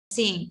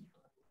Sing.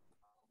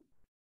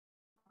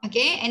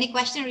 Okay, any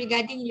question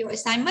regarding your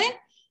assignment?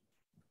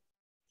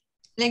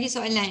 Lagi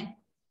soalan?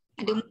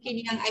 Ada mungkin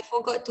yang I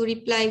forgot to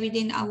reply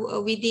within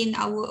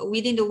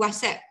the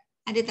WhatsApp.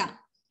 Ada tak?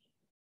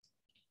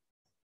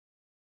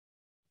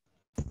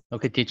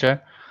 Okay, teacher.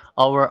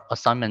 Our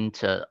assignment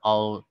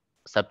all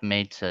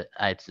submit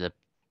at the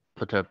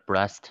Putter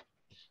breast.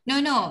 No.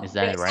 Is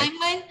that the right?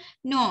 assignment,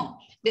 no.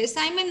 The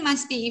assignment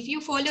must be, if you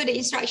follow the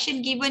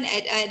instruction given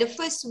at the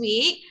first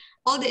week,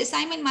 all the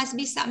assignment must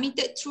be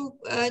submitted through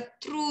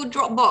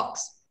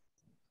Dropbox.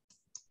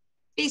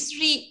 Please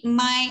read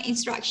my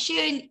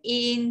instruction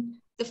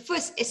in the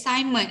first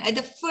assignment,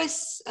 the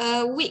first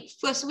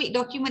week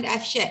document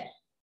that I've shared.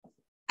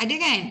 Ada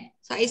kan?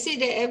 So I said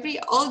that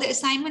all the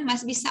assignment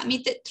must be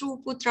submitted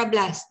through Putra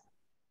Blast.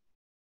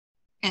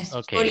 Yes,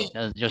 Okay,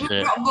 sorry. just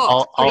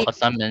Dropbox, all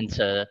assignment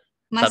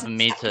must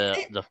submit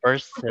the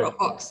first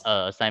Dropbox.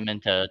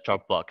 assignment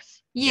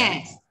Dropbox.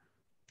 Yes.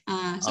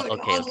 So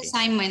Okay, all the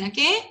assignment,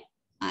 okay?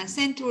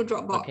 Send through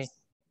Dropbox.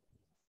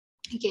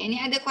 Okay,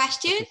 any other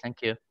question? Okay,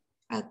 thank you.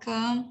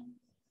 Welcome.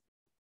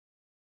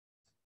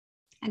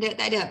 Ada,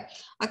 tak ada.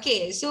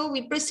 Okay, so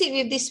we proceed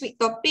with this week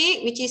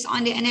topic, which is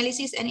on the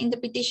analysis and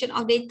interpretation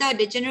of data,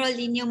 the general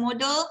linear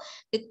model,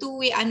 the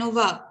two-way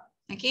Anova,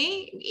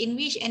 okay, in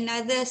which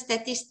another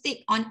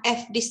statistic on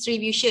F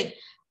distribution.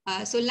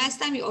 So last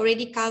time we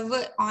already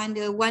covered on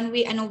the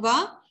one-way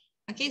Anova.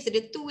 Okay, so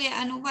the two-way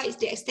Anova is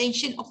the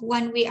extension of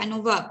one-way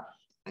Anova.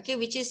 Okay,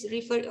 which is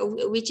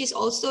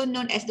also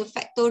known as the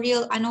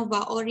factorial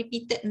Anova or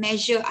repeated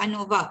measure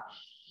Anova.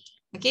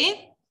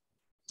 Okay.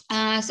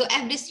 So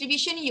F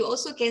distribution, you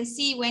also can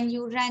see when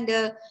you run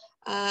the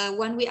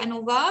one-way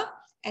Anova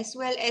as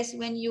well as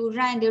when you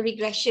run the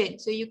regression.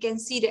 So you can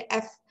see the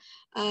F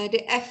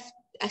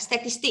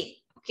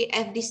statistic, okay,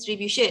 F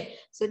distribution.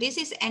 So this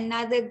is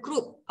another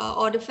group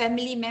or the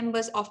family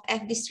members of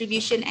F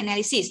distribution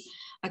analysis,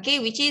 okay,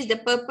 which is the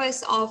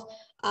purpose of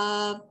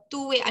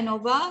two-way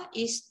Anova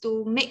is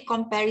to make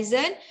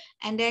comparison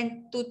and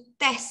then to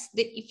test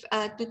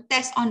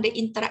on the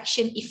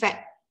interaction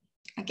effect.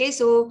 Okay,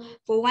 so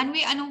for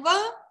one-way Anova,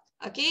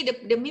 okay,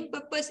 the main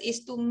purpose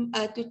is to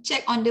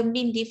check on the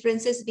mean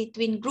differences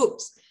between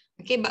groups.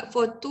 Okay, but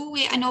for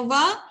two-way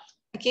Anova,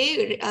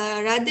 okay,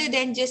 rather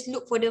than just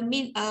look for the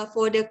mean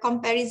for the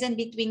comparison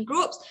between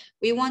groups,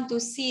 we want to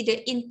see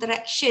the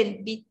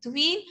interaction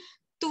between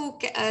two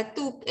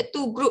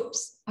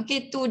groups.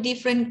 Okay, two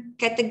different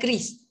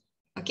categories.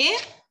 Okay.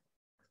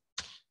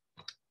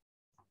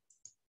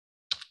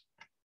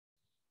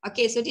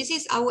 Okay, so this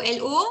is our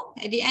LO.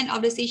 At the end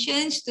of the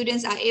session,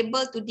 students are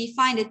able to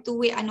define the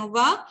two-way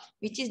Anova,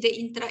 which is the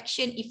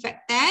interaction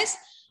effect test.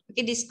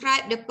 Okay,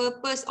 describe the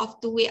purpose of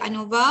two-way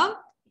Anova,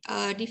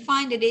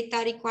 define the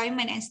data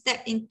requirement and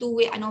step in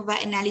two-way Anova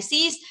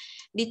analysis,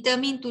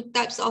 determine two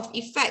types of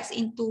effects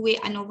in two-way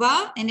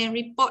Anova, and then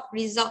report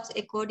results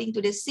according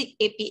to the SIG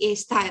APA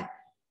style.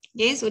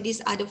 Okay, so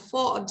these are the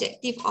 4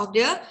 objectives of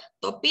the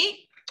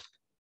topic.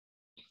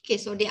 Okay,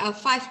 so there are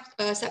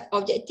 5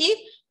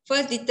 sub-objectives.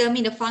 First,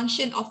 determine the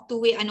function of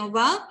two-way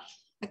Anova.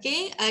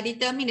 Okay,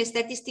 determine the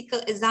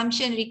statistical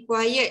assumption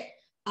required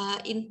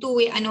in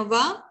two-way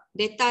Anova,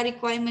 data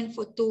requirement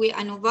for two-way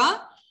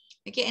Anova.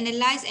 Okay,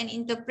 analyze and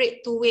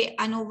interpret two-way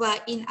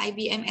Anova in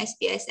IBM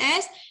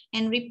SPSS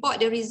and report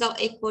the result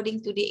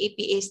according to the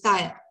APA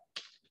style.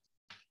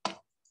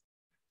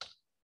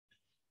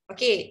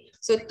 Okay,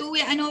 so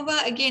two-way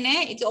Anova again,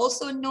 it's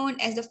also known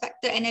as the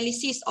factor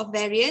analysis of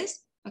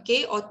variance.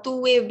 Okay, or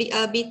two-way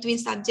between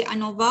subject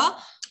Anova,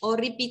 or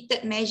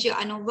repeated measure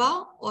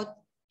Anova, or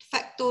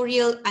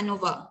factorial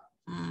Anova.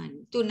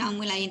 Itu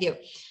nama lain dia.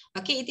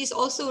 Okay, it is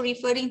also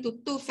referring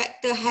to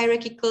two-factor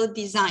hierarchical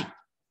design.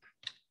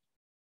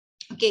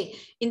 Okay,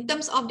 in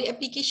terms of the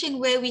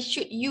application where we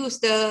should use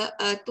the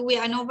two-way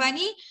Anova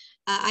ni,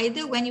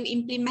 either when you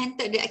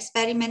implemented the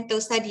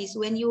experimental studies,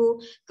 when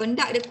you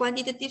conduct the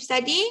quantitative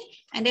study,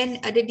 and then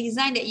the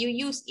design that you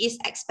use is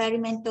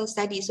experimental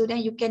study. So then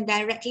you can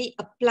directly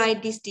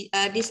apply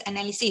this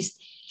analysis.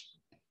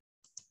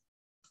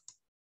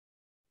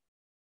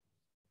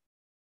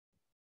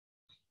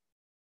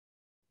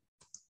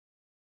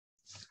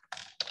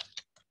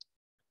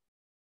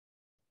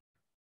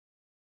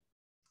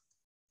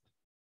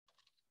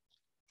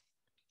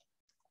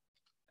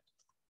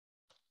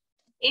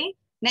 Okay.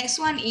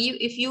 Next one,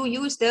 if you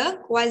use the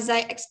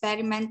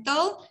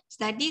quasi-experimental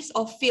studies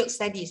or field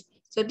studies.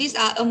 So these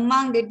are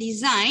among the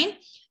design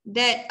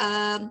that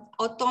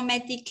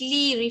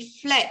automatically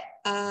reflect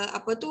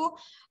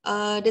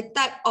the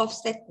type of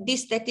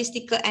this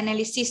statistical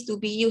analysis to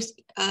be used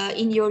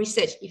in your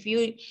research. If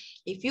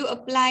you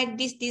apply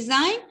this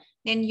design,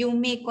 then you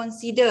may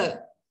consider,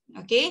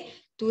 okay,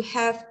 to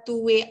have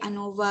two-way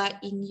Anova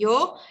in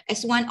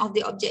as one of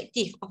the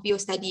objective of your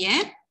study.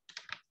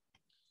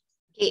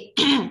 Okay.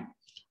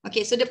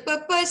 Okay, so the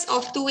purpose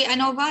of two-way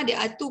Anova, there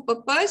are 2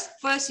 purposes.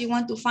 First, you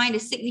want to find the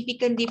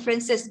significant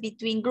differences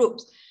between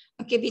groups.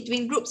 Okay,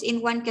 between groups in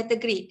one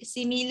category.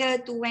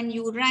 Similar to when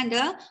you run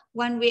the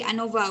one-way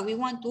Anova, we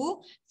want to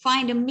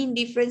find the mean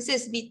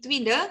differences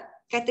between the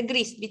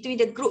categories between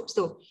the groups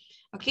too.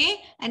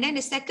 Okay, and then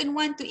the second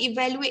one to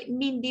evaluate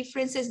mean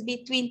differences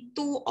between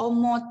two or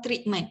more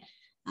treatment.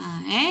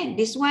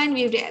 This one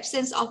with the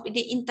absence of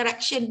the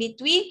interaction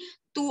between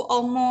two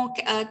or more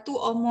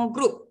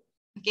group.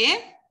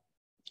 Okay,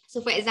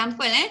 so for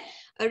example,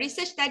 a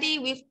research study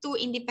with two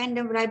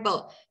independent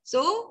variable.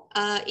 So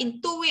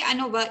in two-way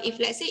ANOVA, if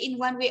let's say in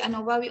one-way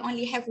ANOVA, we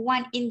only have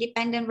one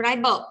independent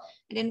variable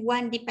and then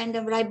one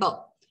dependent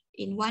variable.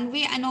 In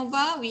one-way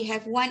ANOVA, we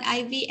have one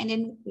IV and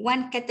then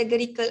one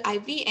categorical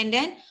IV and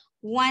then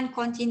one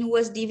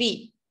continuous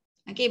DV.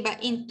 Okay, but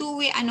in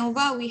two-way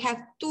ANOVA, we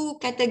have two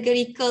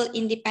categorical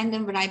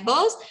independent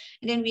variables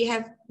and then we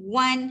have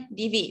one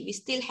DV. We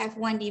still have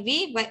one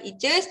DV, but it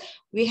just,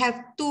 we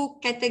have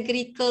two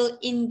categorical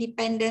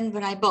independent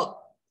variable.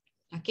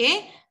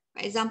 Okay,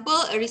 for example,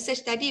 a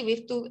research study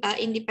with two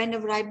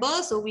independent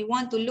variables. So we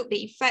want to look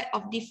the effect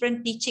of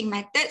different teaching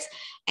methods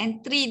and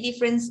three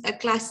different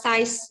class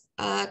size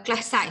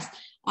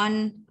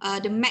on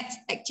the math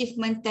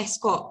achievement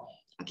test score.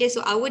 Okay,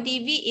 so our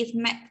DV is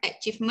math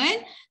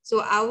achievement.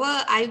 So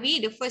our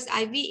IV, the first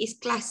IV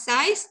is class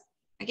size.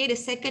 Okay, the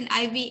second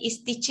IV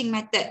is teaching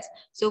methods.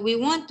 So we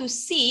want to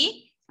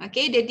see,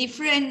 okay, the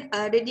different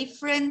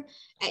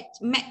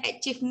math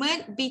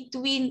achievement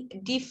between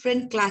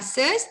different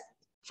classes.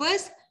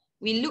 First,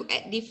 we look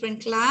at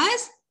different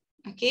class.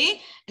 Okay,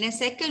 and then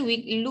second,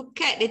 we look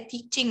at the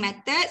teaching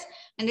methods.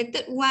 And the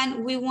third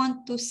one, we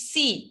want to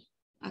see,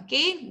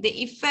 okay, the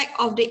effect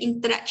of the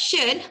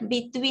interaction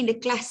between the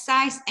class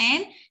size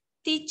and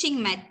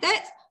teaching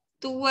methods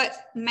towards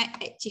math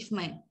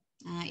achievement.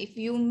 If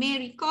you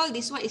may recall,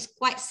 this one is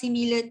quite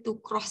similar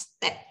to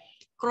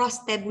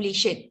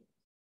cross-tabulation.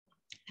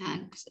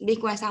 Lebih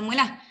kurang sama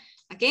lah.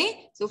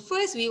 Okay, so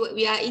first we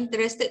are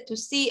interested to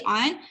see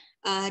on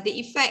the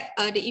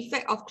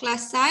effect of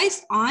class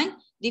size on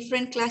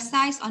different class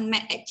size on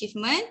math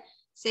achievement.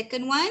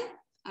 Second one,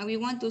 we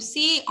want to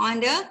see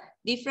on the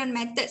different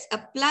methods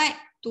applied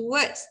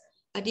towards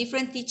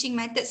different teaching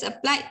methods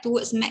applied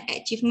towards math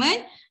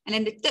achievement. And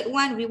then the third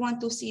one, we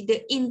want to see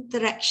the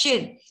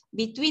interaction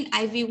between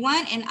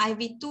IV1 and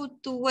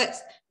IV2 towards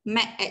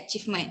math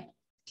achievement.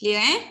 Clear,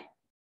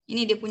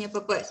 Ini dia punya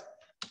purpose.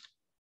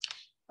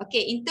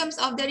 Okay, in terms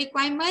of the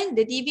requirement,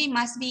 the DV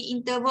must be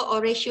interval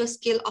or ratio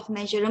scale of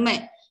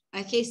measurement.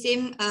 Okay,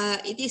 same.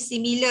 It is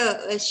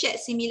similar, shared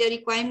similar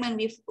requirement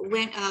with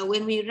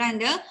when we run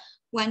the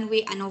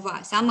one-way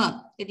ANOVA.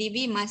 Sama. The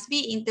DV must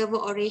be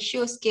interval or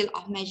ratio scale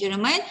of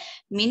measurement,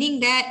 meaning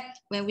that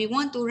when we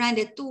want to run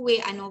the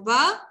two-way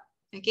ANOVA,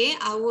 okay,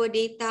 our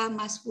data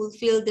must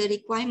fulfill the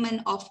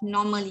requirement of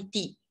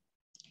normality.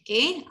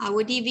 Okay,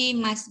 our DV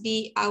must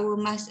be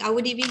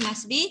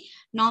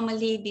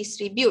normally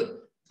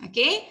distributed.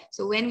 Okay,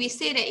 so when we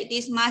say that it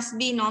is must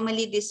be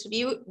normally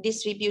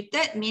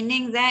distributed,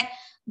 meaning that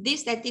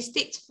this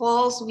statistics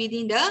falls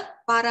within the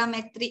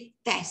parametric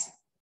test.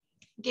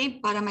 Okay,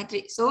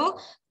 parametric.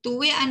 So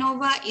two-way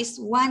ANOVA is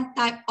one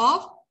type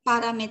of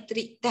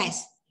parametric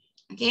test.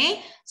 Okay,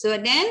 so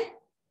then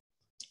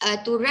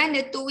to run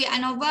the two-way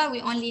ANOVA, we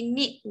only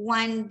need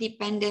one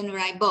dependent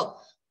variable.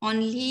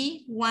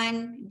 Only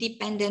one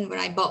dependent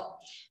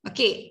variable.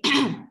 Okay.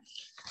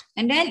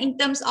 And then in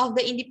terms of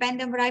the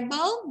independent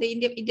variable,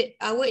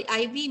 our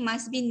IV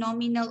must be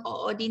nominal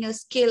or ordinal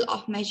scale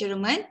of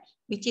measurement,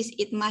 which is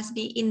it must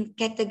be in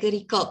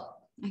categorical.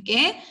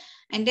 Okay.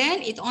 And then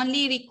it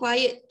only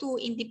required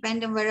two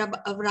independent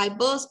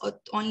variables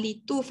or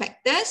only two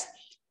factors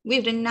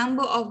with the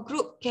number of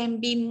group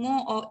can be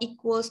more or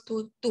equals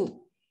to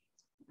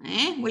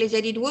 2. Boleh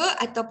jadi 2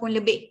 ataupun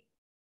lebih.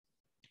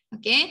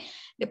 Okay.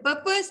 The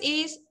purpose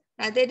is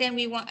rather than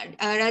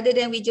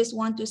we just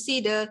want to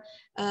see the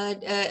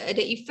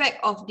effect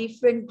of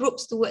different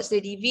groups towards the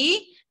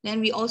DV,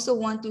 then we also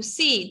want to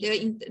see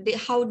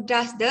how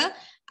does the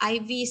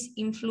IVs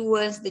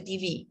influence the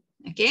DV.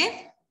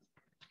 Okay.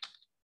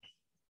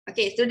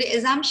 Okay, so the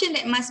assumption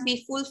that must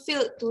be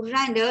fulfilled to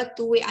run the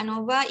two-way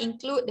ANOVA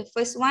include the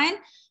first one,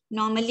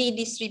 normally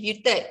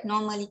distributed,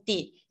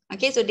 normality.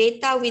 Okay, so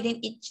data within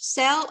each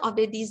cell of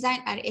the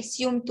design are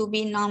assumed to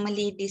be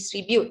normally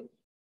distributed.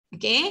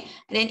 Okay,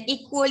 and then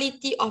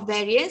equality of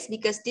variance,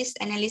 because this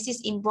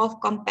analysis involves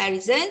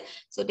comparison.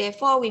 So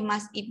therefore, we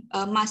must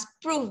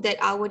prove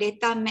that our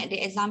data met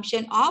the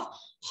assumption of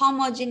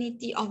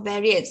homogeneity of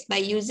variance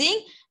by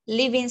using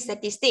leaving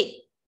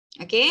statistic.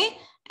 Okay,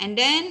 and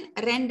then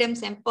random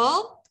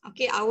sample.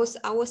 Okay,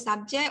 our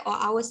subject or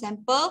our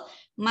sample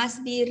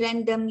must be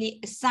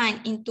randomly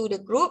assigned into the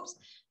groups.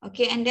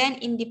 Okay, and then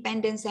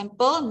independent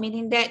sample,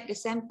 meaning that the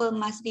sample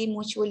must be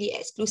mutually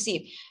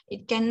exclusive.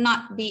 It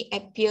cannot be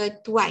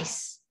appear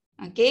twice.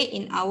 Okay,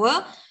 in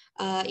our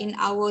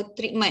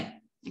treatment.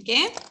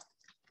 Okay.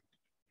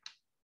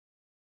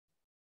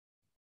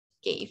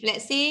 Okay, if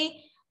let's say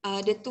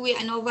the two-way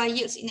ANOVA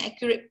yields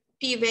inaccurate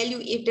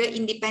p-value if the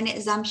independent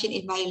assumption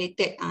is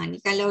violated.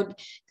 Kalau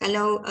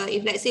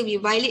if let's say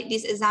we violate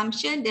this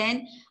assumption,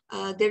 then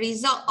the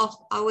result of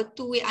our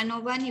two-way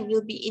ANOVA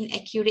will be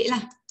inaccurate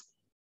lah.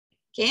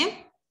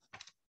 Okay.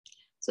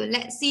 So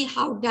let's see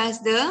how does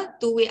the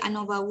two-way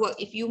ANOVA work.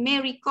 If you may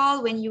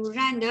recall, when you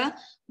run the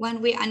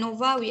one-way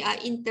ANOVA, we are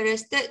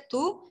interested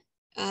to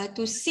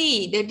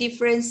see the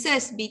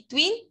differences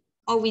between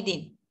or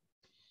within.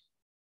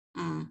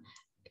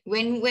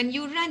 When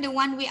you run the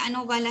one-way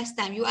ANOVA last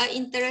time, you are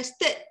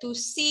interested to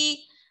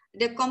see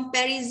the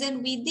comparison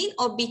within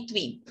or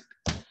between.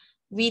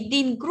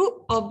 Within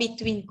group or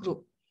between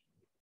group.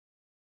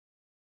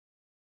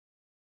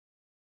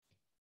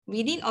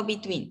 Within or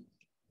between?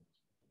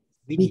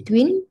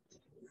 Between.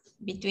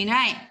 Between,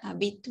 right?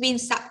 Between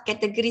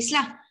subcategories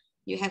lah.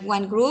 You have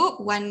one group,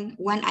 one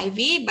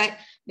IV, but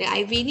the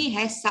IV ni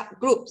has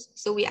subgroups.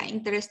 So we are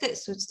interested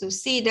to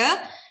see the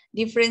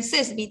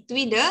differences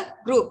between the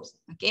groups.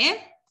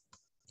 Okay.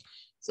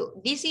 So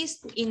this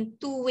is in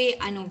two-way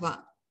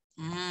ANOVA.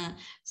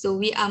 So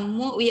we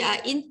are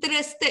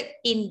interested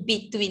in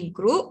between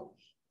group.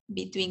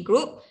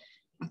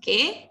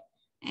 Okay.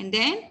 And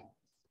then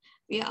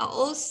we are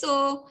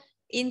also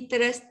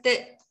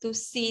interested to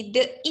see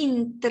the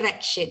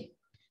interaction.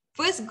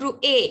 First,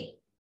 group A,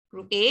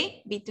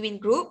 between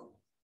group,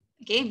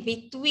 okay,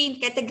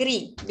 between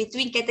category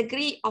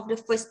of the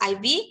first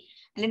IV,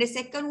 and then the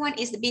second one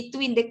is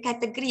between the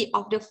category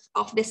of the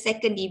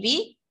second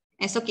IV,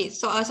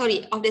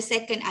 of the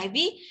second IV,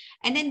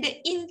 and then the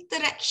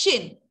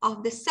interaction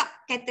of the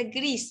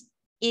subcategories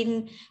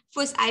in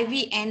first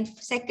IV and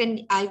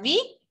second IV.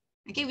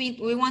 Okay,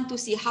 we want to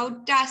see how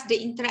does the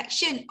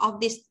interaction of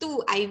these two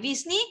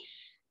IVs ni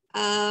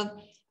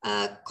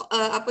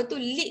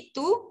lead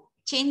to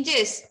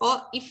changes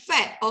or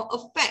affect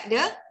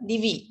the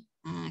DV.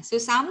 So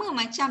sama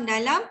macam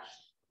dalam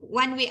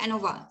one-way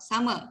ANOVA,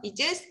 sama. It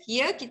just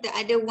here kita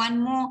ada one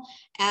more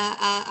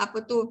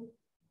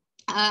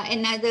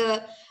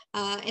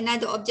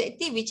another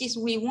objective, which is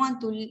we want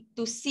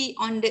to see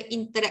on the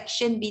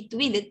interaction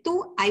between the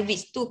two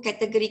IVs, two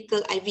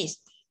categorical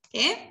IVs.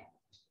 Okay.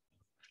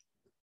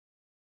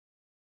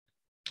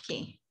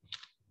 Okay.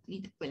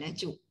 Ni tak apa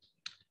laju.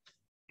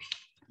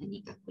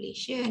 Ini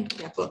calculation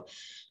berapa?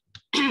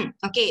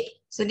 Okay,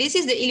 so this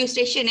is the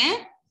illustration.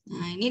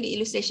 Ini the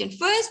illustration.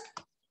 First,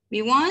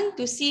 we want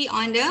to see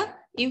on the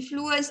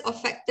influence of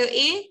factor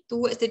A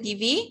towards the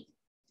DV.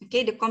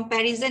 Okay, the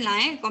comparison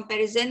lah,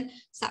 comparison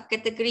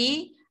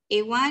subcategory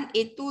A1,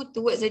 A2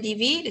 towards the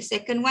DV. The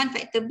second one,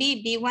 factor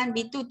B, B1,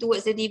 B2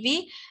 towards the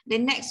DV. The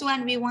next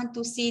one, we want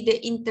to see the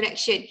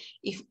interaction.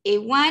 If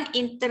A1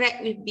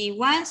 interact with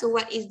B1, so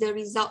what is the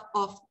result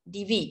of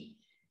DV?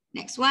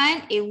 Next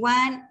one,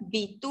 A1,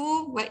 B2,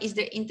 what is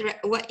the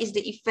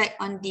effect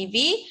on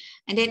DV?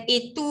 And then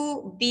A2,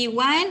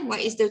 B1,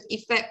 what is the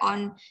effect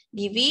on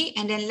DV?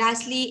 And then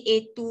lastly,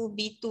 A2,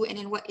 B2, and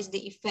then what is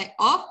the effect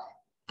of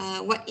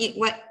what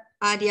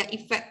are their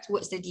effect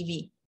towards the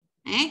DV?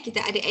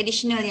 Kita ada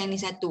additional yang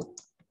ni satu.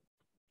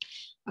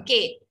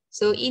 Okay,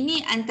 so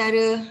ini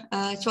antara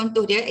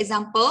contoh dia,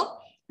 example.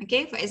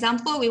 Okay, for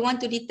example, we want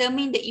to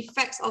determine the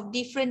effects of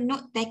different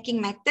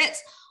note-taking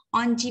methods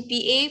on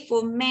GPA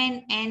for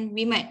men and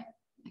women.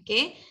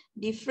 Okay,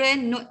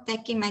 different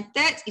note-taking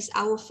methods is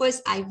our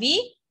first IV.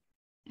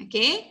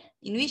 Okay,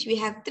 in which we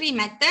have three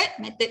methods: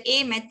 method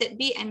A, method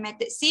B, and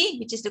method C,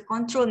 which is the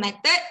control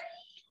method.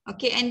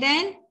 Okay, and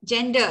then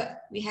gender.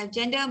 We have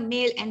gender,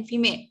 male and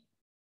female.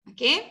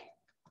 Okay,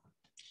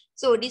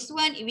 so this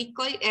one we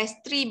call it as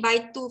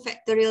 3x2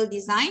 factorial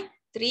design.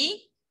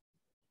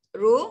 3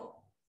 row.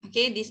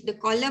 Okay, the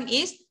column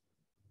is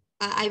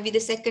IV,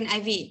 the second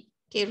IV.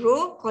 Okay,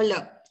 row,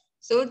 column.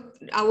 So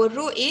our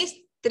row is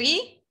 3,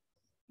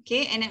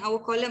 okay, and then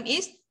our column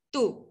is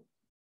 2.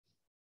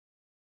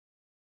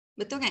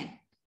 Betul kan?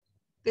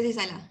 Ke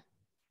saya salah?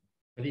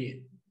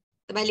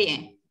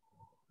 Terbalik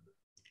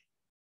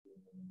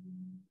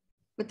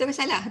Betul ke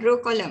salah?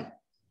 Row, column.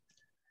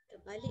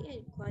 Terbalik kan?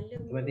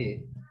 Column.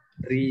 Terbalik.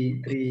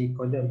 3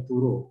 column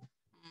 2 row.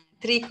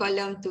 3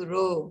 column 2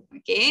 row.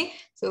 Okay.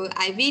 So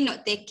IV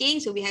not taking.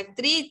 So we have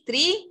 3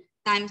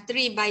 times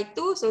 3 by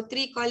 2. So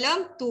 3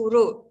 column 2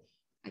 row.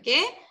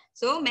 Okay.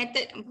 So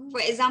method,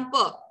 for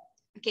example,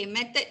 okay,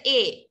 method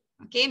A.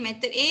 Okay,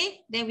 method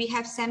A, then we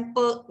have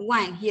sample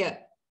 1 here.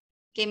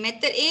 Okay,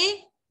 method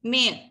A,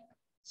 male.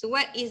 So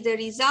what is the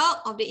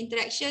result of the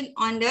interaction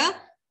on the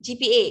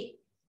GPA?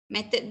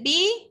 Method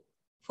B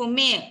for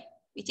male,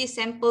 which is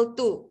sample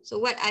 2.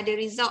 So what are the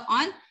result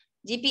on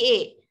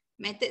GPA?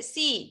 Method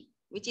C,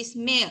 which is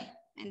male.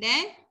 And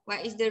then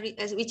what is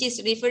which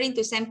is referring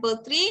to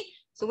sample 3.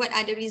 So what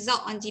are the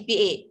result on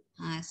GPA?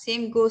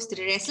 Same goes to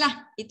the rest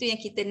lah. Itu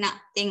yang kita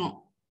nak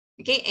tengok.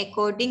 Okay,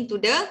 according to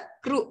the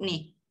group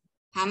ni.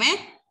 Faham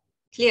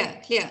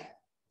Clear.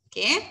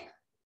 Okay.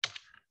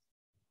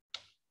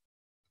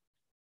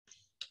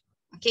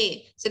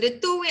 Okay, so the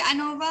two-way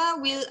ANOVA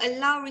will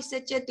allow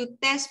researcher to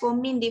test for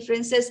mean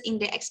differences in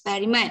the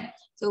experiment.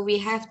 So we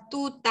have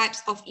two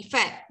types of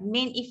effect,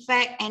 main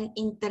effect and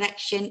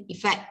interaction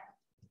effect.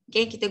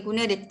 Okay, kita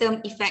guna the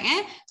term effect.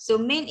 So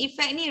main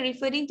effect ni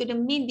referring to the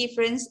mean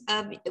difference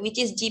which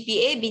is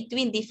GPA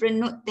between different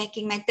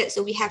note-taking methods.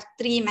 So we have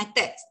 3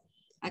 methods.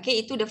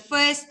 Okay, itu the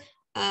first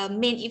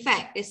main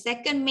effect. The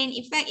second main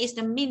effect is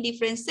the mean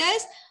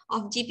differences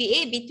of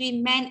GPA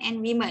between men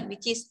and women,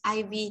 which is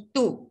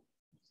IV2.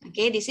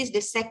 Okay, this is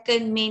the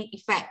second main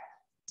effect.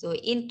 So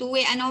in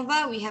two-way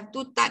ANOVA, we have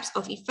two types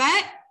of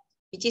effect,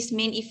 which is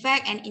main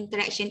effect and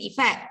interaction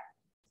effect.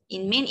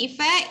 In main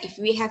effect, if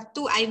we have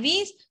two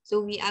IVs,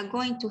 so we are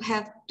going to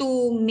have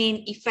two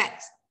main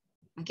effects.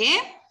 Okay.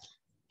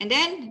 And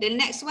then the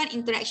next one,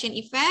 interaction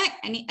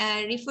effect, and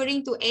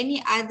referring to any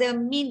other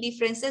mean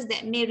differences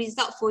that may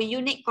result for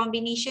unique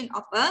combination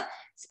of a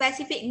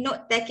specific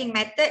note-taking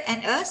method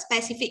and a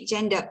specific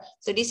gender.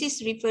 So this is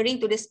referring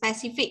to the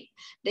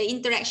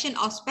interaction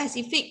of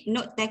specific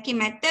note-taking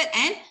method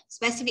and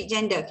specific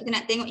gender. Kita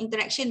nak tengok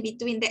interaction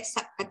between that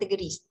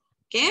subcategories.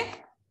 Okay.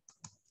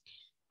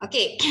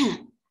 Okay.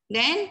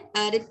 Then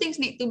the things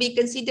need to be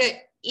considered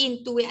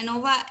in two-way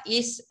ANOVA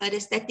is the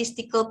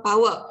statistical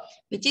power,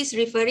 which is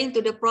referring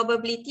to the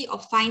probability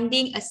of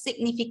finding a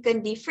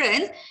significant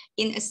difference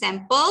in a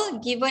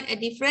sample given a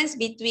difference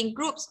between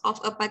groups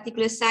of a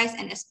particular size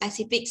and a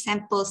specific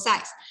sample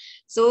size.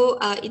 So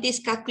it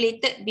is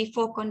calculated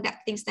before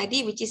conducting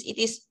study, which is it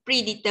is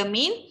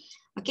predetermined.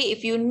 Okay,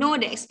 if you know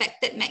the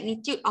expected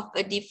magnitude of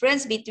a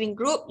difference between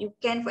group, you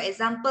can, for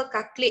example,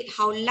 calculate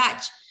how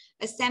large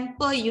a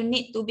sample you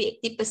need to be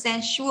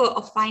 80% sure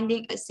of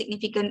finding a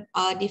significant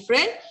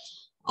difference,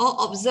 or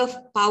observe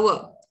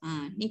power.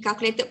 Ni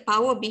calculated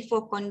power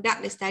before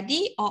conduct the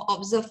study, or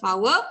observe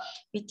power,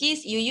 which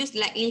is you use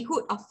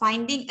likelihood of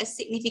finding a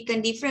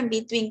significant difference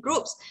between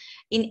groups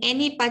in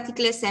any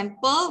particular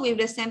sample with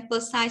the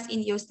sample size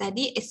in your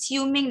study,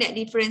 assuming that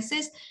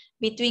differences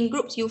between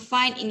groups you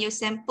find in your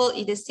sample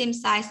is the same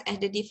size as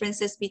the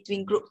differences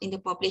between groups in the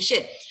population.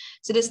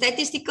 So the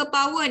statistical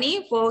power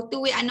ni for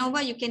two-way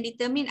ANOVA you can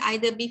determine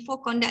either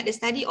before conduct the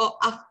study or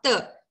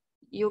after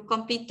you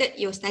completed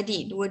your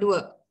study,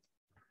 dua-dua.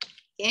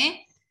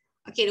 Okay.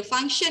 Okay, the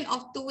function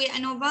of two-way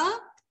ANOVA,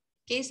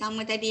 okay,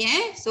 sama tadi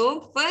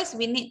So first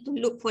we need to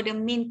look for the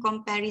mean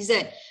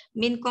comparison.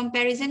 Mean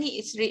comparison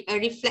ni is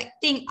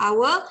reflecting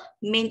our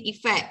main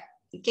effect.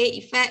 Okay,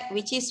 effect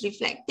which is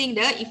reflecting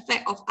the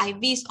effect of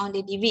IVs on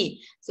the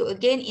DV. So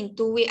again, in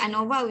two-way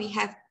ANOVA, we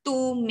have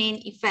two main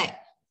effect.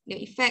 The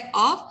effect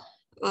of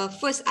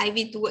first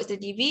IV towards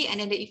the DV, and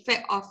then the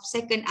effect of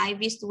second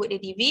IVs toward the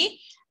DV.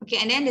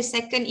 Okay, and then the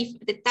second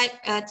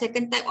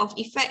type of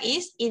effect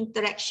is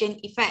interaction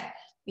effect,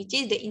 which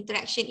is the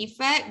interaction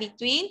effect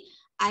between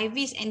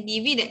IVs and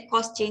DV that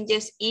cause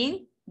changes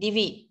in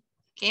DV.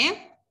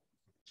 Okay.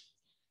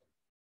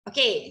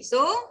 Okay,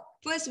 so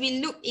first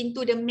we look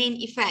into the main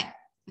effect.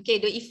 Okay,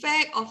 the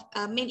effect of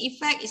main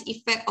effect is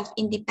effect of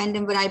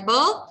independent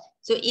variable.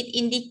 So it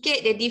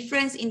indicates the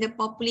difference in the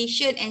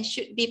population and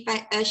should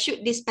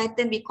this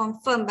pattern be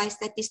confirmed by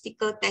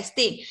statistical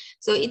testing.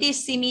 So it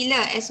is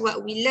similar as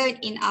what we learned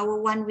in our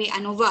one-way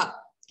ANOVA.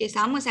 Okay,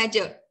 sama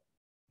saja.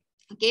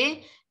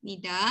 Okay,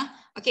 Nida.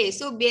 Okay,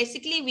 so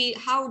basically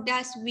how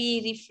does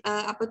we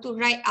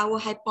write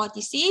our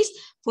hypothesis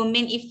for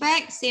main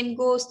effect? Same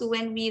goes to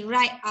when we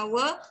write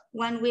our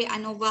one-way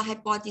ANOVA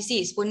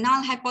hypothesis. For null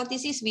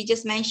hypothesis, we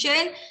just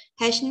mentioned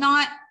hash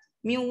not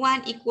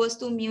mu1 equals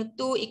to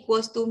mu2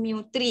 equals to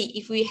mu3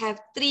 if we have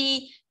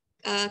three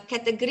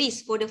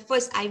categories for the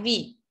first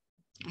IV.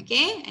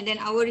 Okay, and then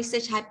our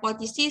research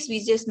hypothesis,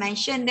 we just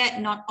mentioned that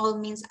not all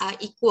means are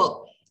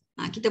equal.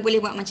 Kita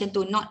boleh buat macam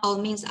tu, not all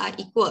means are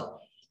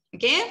equal.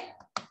 Okay,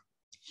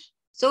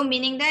 so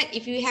meaning that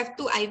if you have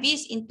two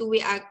IVs in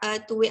two-way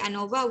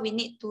ANOVA, we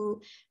need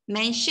to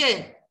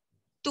mention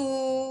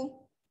two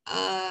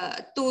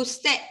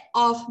set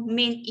of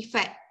main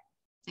effect.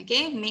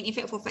 Okay, main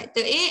effect for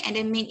factor A and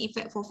then main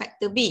effect for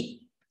factor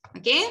B.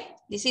 Okay,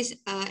 this is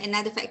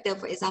another factor,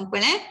 for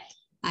example.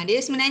 Dia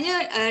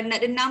sebenarnya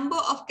the number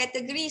of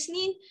categories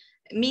ni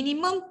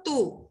minimum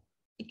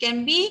 2. It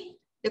can be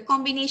the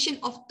combination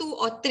of 2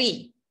 or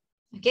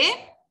 3. Okay.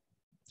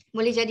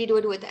 Boleh jadi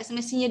dua-dua, tak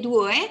semestinya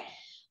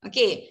 2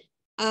 Okay,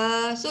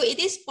 so it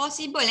is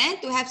possible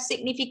to have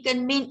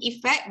significant main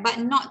effect but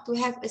not to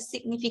have a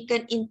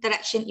significant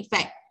interaction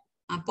effect.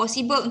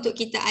 Possible untuk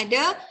kita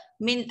ada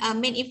main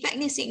effect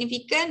ni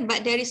significant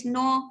but there is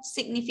no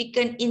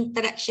significant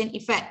interaction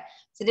effect.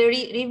 So the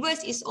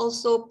reverse is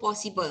also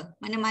possible.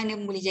 Mana-mana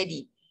boleh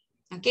jadi.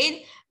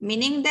 Okay,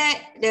 meaning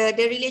that the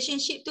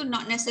relationship to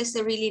not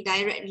necessarily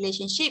direct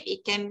relationship.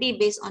 It can be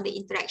based on the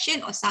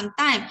interaction, or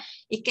sometimes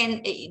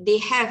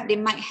they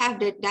might have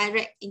the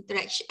direct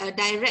interaction,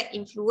 direct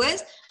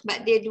influence,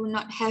 but they do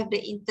not have the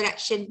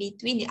interaction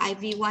between the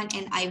IV1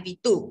 and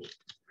IV2.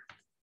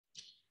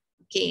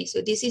 Okay,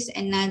 so this is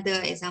another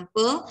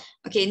example.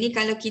 Okay, ni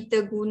kalau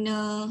kita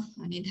guna,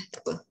 ni dah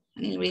tak apa,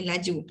 ni boleh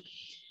laju.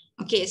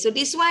 Okay, so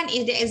this one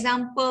is the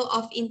example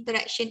of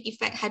interaction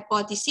effect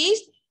hypothesis.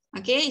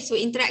 Okay, so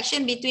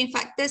interaction between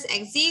factors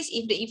exists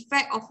if the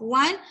effect of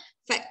one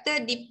factor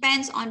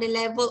depends on the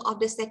level of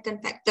the second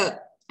factor.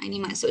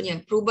 Ini maksudnya.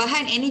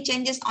 Perubahan, any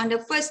changes on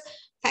the first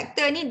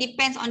factor ni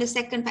depends on the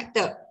second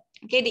factor.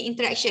 Okay, the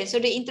interaction.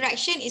 So the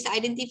interaction is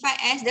identified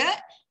as the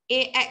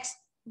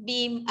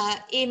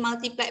A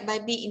multiplied by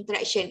B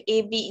interaction,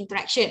 AB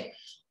interaction.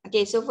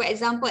 Okay, so for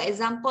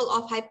example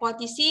of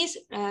hypothesis,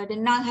 the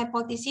null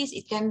hypothesis,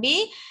 it can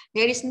be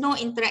there is no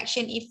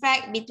interaction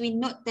effect between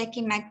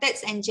note-taking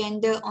methods and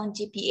gender on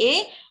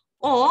GPA,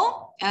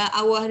 or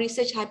our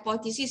research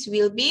hypothesis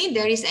will be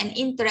there is an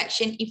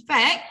interaction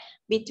effect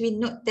between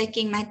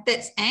note-taking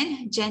methods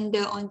and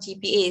gender on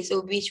GPA.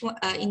 So which one,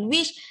 in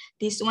which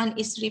this one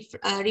is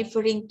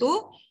referring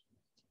to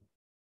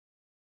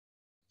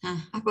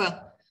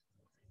apa?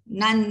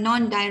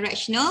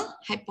 Non-directional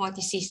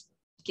hypothesis.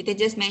 Kita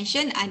just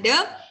mention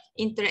ada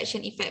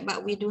interaction effect,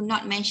 but we do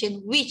not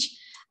mention which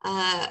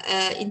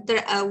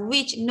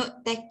which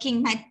note-taking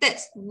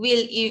methods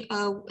will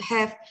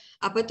have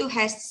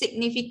has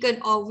significant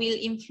or will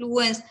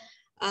influence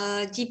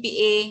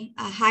GPA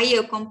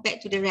higher compared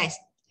to the rest.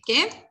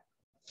 Okay.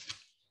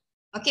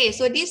 Okay,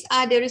 so these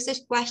are the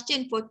research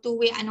question for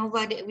two-way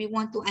ANOVA that we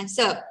want to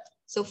answer.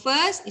 So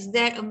first, is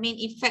there a main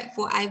effect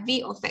for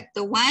IV or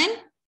factor 1?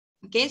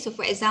 Okay, so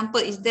for example,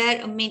 is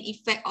there a main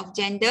effect of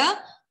gender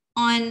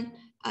on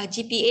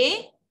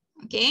GPA?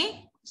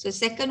 Okay, so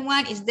second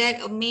one, is there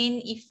a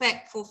main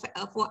effect for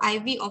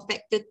IV or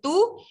factor 2?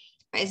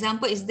 For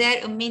example, is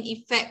there a main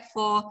effect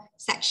for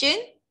section?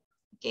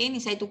 Okay, ni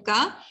saya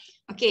tukar.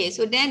 Okay,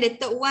 so then the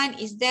third one,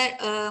 is there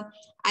a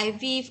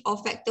IV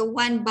or factor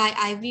 1 by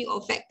IV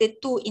or factor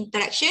 2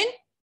 interaction?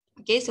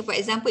 Okay, so for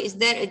example, is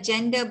there a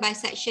gender by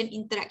section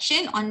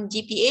interaction on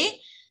GPA?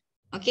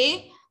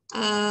 Okay,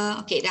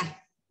 okay dah.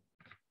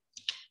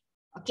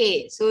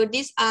 Okay, so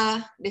these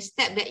are the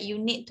steps that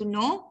you need to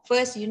know.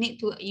 First, you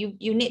need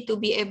to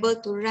be able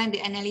to run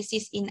the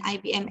analysis in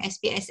IBM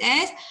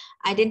SPSS,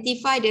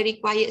 identify the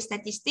required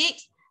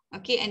statistics.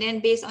 Okay, and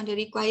then based on the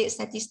required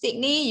statistic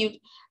ni,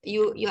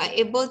 you are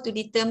able to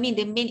determine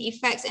the main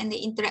effects and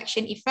the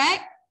interaction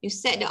effect. You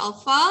set the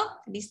alpha,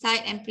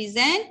 decide and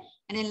present,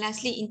 and then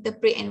lastly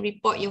interpret and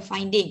report your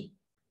finding.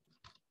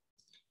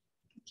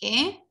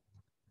 Okay.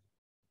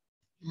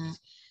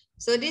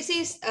 So this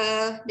is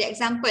the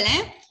example.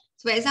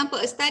 So for example,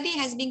 a study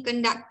has been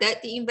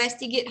conducted to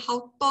investigate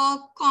how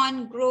tall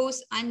corn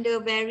grows under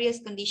various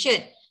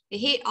conditions. The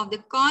head of the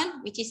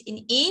corn, which is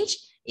in inch,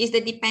 is the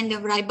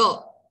dependent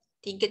variable.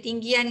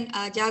 Ketinggian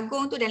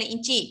jagung tu dalam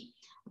inci.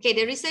 Okay,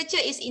 the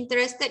researcher is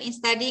interested in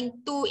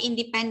studying two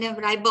independent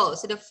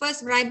variables. So the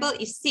first variable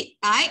is seed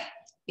type,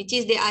 which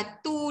is there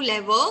are two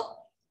levels.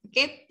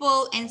 Okay,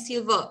 pearl and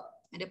silver.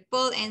 The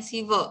pearl and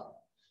silver.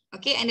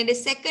 Okay, and then the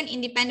second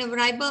independent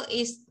variable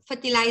is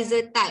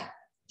fertilizer type,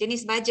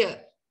 jenis baja.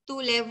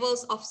 Two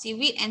levels of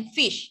seaweed and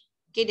fish.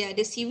 Okay, there are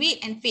the seaweed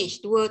and fish,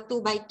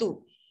 two by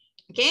two.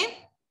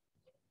 Okay.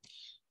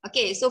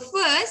 Okay, so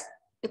first,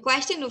 the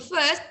question to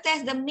first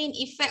test the mean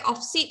effect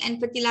of seed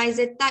and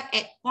fertilizer type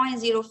at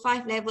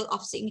 0.05 level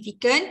of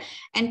significance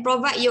and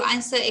provide your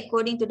answer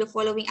according to the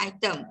following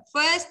item.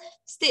 First,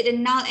 state the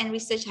null and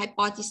research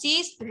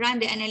hypothesis,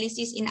 run the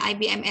analysis in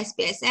IBM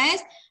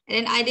SPSS,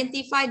 and then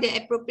identify the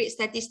appropriate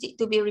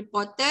statistic to be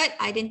reported,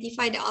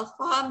 identify the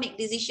alpha, make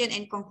decision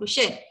and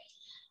conclusion.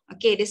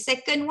 Okay, the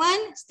second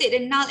one, state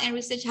the null and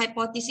research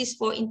hypothesis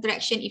for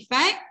interaction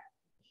effect.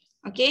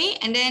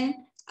 Okay, and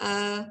then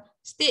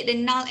state the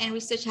null and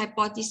research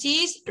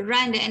hypothesis,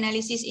 run the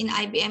analysis in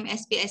IBM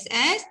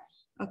SPSS.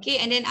 Okay,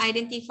 and then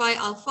identify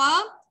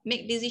alpha,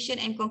 make decision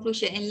and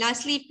conclusion. And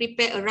lastly,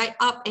 prepare a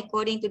write-up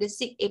according to the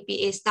SIG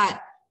APA style.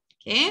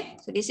 Okay,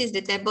 so this is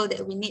the table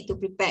that we need to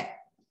prepare.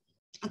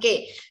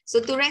 Okay,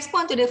 so to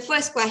respond to the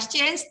first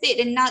question,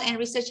 state the null and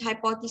research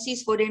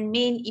hypothesis for the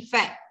main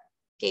effect.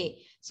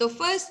 Okay, so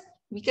first,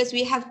 because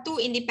we have two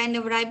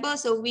independent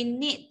variables, so we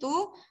need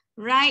to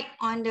write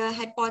on the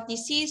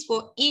hypothesis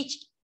for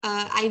each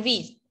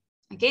IV.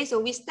 Okay, so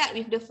we start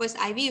with the first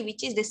IV,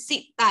 which is the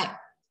seed type.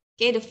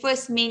 Okay, the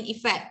first main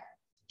effect.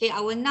 Okay,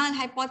 our null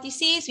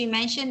hypothesis, we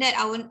mentioned that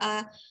our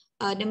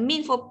the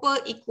mean for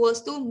pearl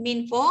equals to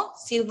mean for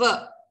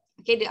silver.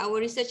 Okay, our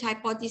research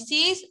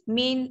hypothesis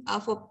mean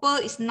for pearl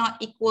is not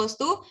equals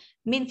to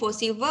mean for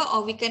silver,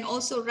 or we can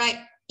also write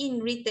in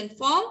written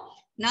form.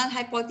 Null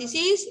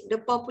hypothesis, the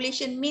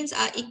population means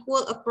are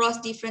equal across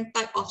different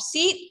type of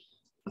seed,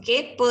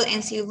 okay, pearl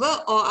and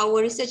silver, or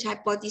our research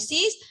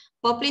hypothesis,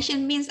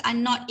 population means are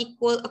not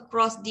equal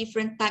across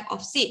different type of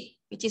seed,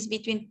 which is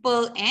between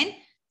pearl and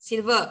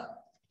silver.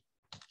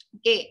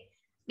 Okay,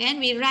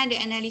 then we run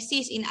the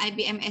analysis in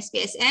IBM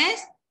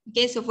SPSS.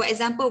 Okay, so for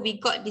example,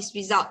 we got this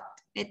result.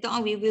 Later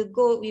on, we will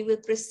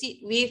proceed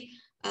with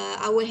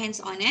our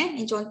hands-on.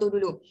 Ini contoh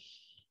dulu.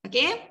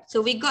 Okay, so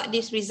we got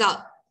this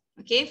result.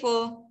 Okay,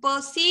 for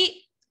pearl seed,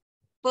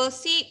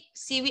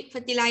 seaweed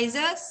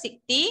fertilizer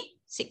 60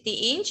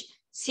 inch,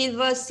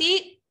 silver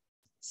seed,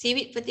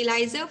 seaweed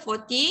fertilizer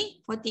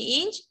 40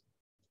 inch.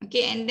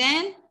 Okay, and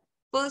then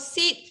pearl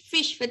seed,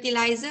 fish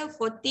fertilizer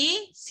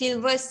 40,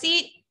 silver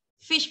seed,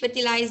 fish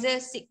fertilizer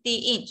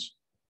 60 inch.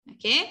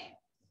 Okay,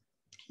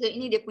 so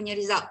ini dia punya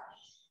result.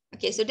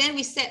 Okay, so then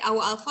we set our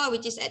alpha,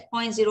 which is at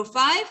 0.05.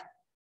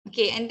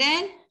 Okay, and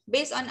then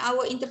based on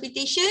our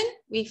interpretation,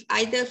 we've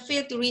either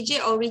failed to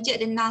reject or reject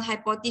the null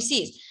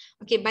hypothesis.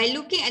 Okay, by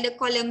looking at the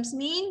columns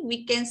mean,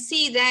 we can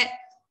see that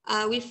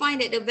we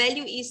find that the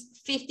value is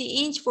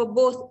 50 inch for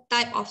both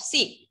type of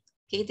seed.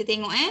 Okay, kita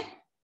tengok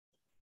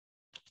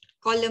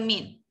column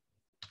mean.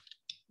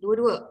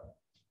 Dua-dua.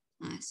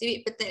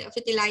 Seaweed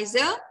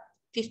fertilizer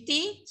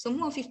 50,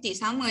 semua 50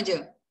 sama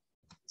je.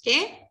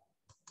 Okay.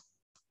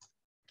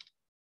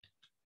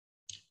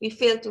 We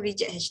fail to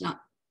reject H0.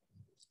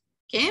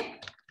 Okay.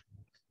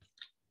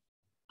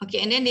 Okay,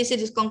 and then this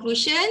is the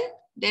conclusion.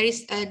 There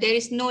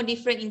is no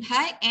difference in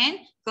height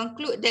and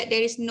conclude that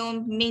there is no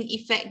main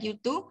effect due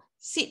to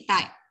seed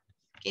type.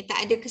 Okay,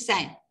 tak ada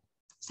kesan.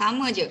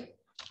 Sama je.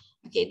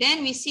 Okay, then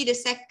we see the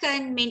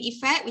second main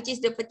effect, which is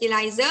the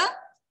fertilizer.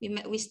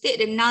 We state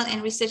the null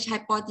and research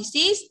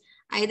hypothesis.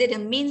 Either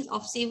the mean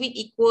of seaweed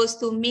equals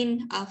to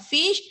mean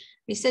fish.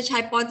 Research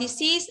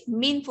hypothesis,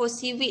 mean for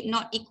seaweed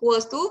not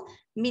equals to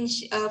mean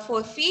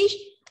for fish,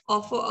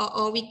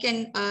 or we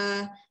can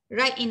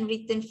write in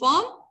written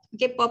form.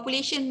 Okay,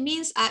 population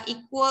means are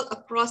equal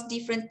across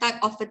different type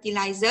of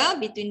fertilizer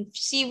between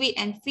seaweed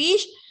and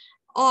fish,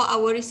 or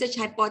our research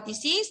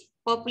hypothesis,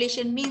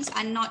 population means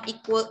are not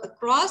equal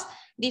across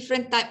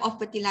different type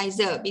of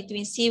fertilizer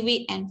between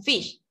seaweed and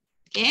fish.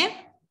 Okay,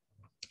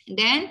 and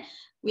then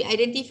we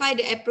identify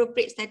the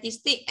appropriate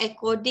statistic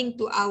according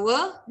to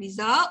our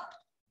result,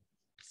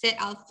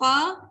 set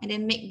alpha, and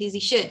then make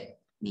decision.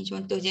 Ini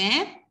contoh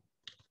je.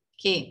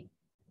 Okay,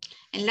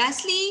 and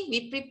lastly,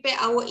 we prepare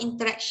our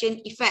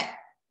interaction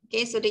effect.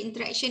 Okay, so the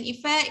interaction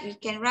effect we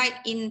can write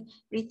in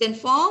written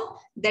form.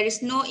 There is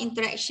no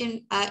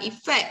interaction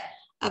effect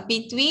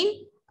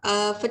between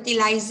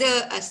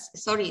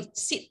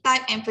seed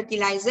type and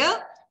fertilizer.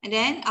 And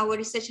then our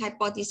research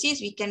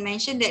hypothesis, we can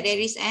mention that there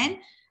is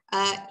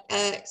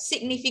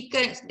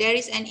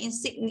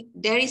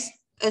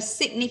a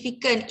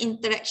significant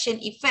interaction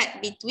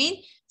effect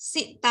between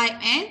seed type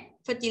and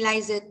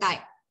fertilizer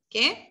type.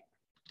 Okay.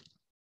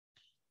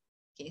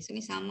 Okay, so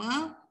ini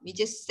sama. We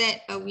just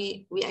set,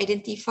 we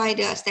identify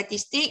the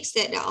statistics,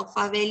 set the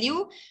alpha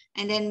value,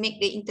 and then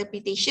make the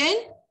interpretation,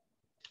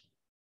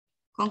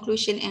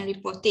 conclusion, and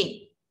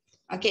reporting.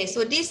 Okay,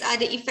 so these are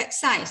the effect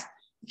size.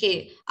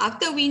 Okay,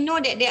 after we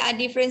know that there are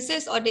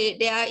differences or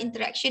there are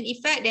interaction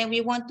effect, then we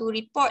want to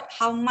report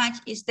how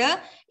much is the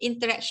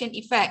interaction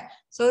effect.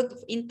 So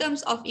in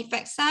terms of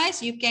effect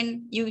size, you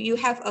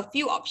have a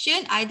few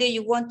options. Either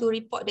you want to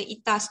report the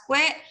eta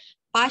squared,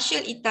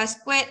 partial eta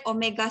squared,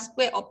 omega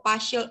squared, or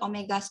partial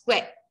omega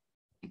squared.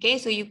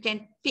 Okay, so you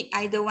can pick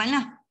either one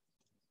lah.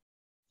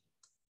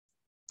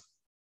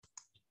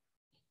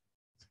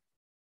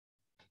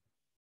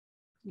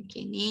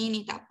 Okay, ni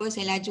tak apa,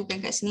 saya lajukan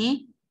kat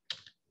sini.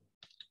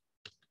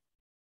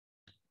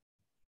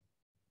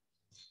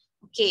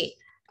 Okay,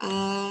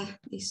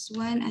 this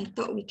one I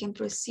thought we can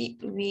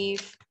proceed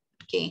with.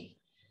 Okay,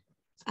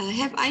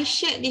 have I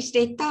shared this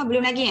data?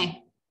 Belum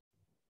lagi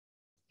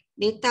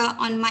Data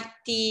on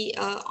mighty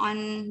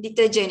on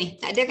detergent ni,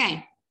 tak ada kan?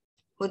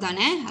 Hold on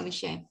I will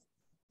share.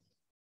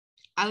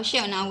 I will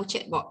share on our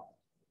chat box.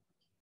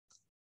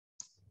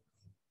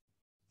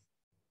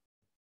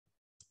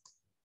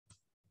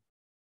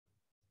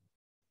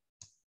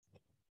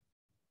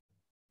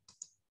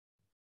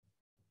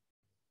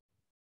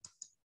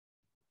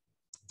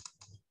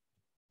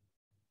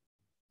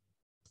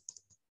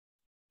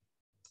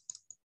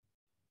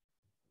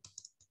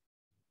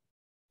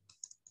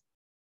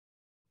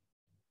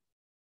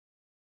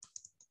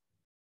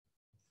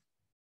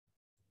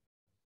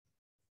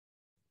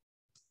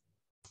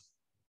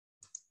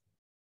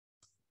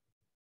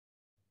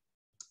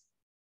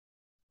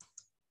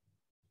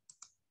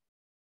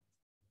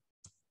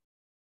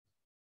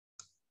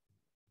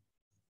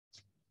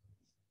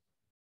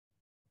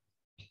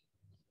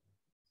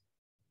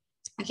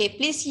 Okay,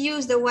 please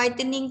use the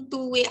whitening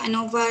two-way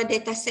Anova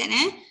dataset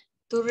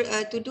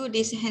to do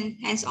this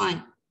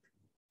hands-on.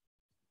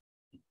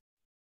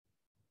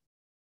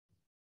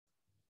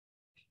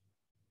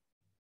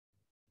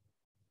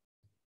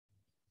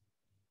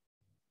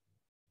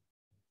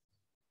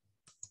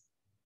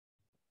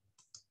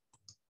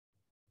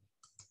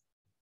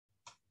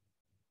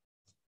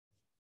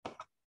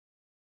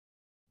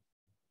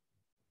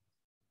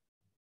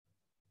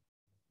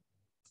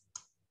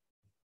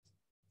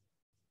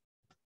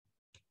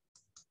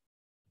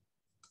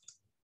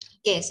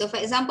 Okay, so for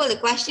example, the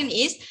question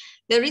is,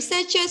 the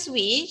researchers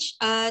wish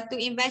to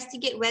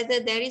investigate whether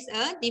there is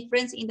a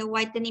difference in the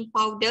whitening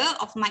powder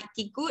of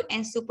Mighty Good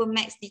and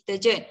Supermax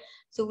detergent.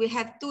 So we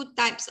have two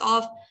types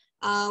of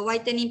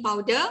whitening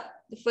powder.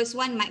 The first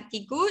one,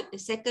 Mighty Good. The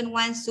second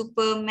one,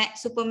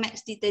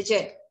 Supermax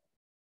detergent.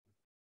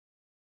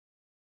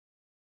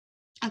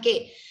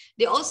 Okay,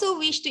 they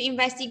also wish to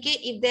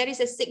investigate if there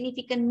is a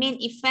significant main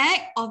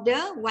effect of the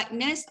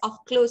whiteness of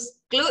clothes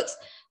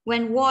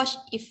when washed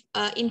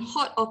in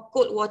hot or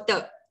cold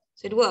water.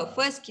 So dua,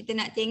 first kita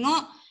nak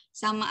tengok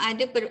sama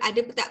ada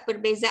tak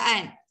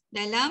perbezaan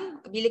dalam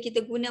bila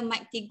kita guna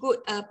Mighty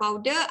Good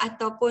powder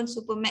ataupun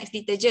Supermax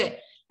detergent.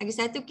 Lagi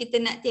satu,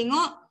 kita nak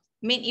tengok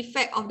main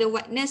effect of the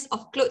whiteness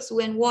of clothes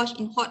when washed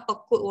in hot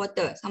or cold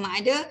water. Sama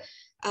ada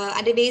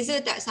ada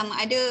beza tak sama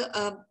ada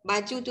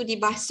baju tu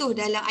dibasuh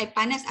dalam air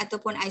panas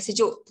ataupun air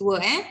sejuk? Dua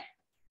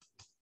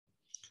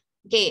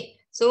Okay,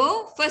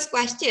 so first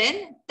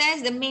question,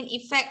 test the main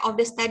effect of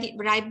the studied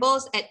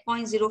variables at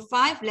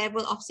 0.05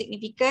 level of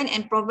significance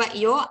and provide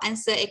your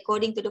answer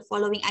according to the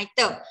following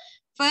item.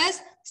 First,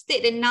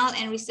 state the null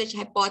and research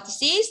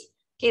hypothesis.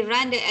 Okay,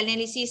 run the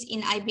analysis in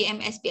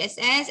IBM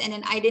SPSS and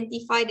then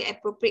identify the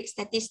appropriate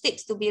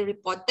statistics to be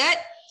reported.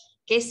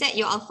 Okay, set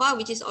your alpha,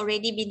 which is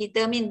already been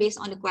determined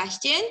based on the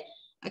question.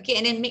 Okay,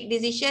 and then make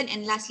decision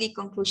and lastly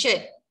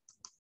conclusion.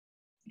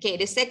 Okay,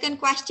 the second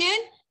question,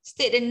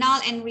 state the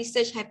null and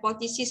research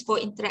hypothesis for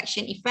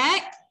interaction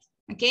effect.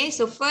 Okay,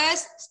 so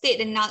first,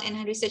 state the null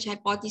and research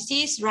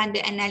hypothesis, run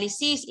the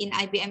analysis in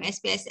IBM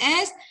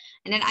SPSS,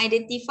 and then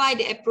identify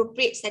the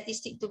appropriate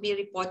statistic to be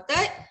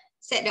reported.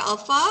 Set the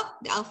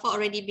alpha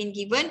already been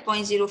given,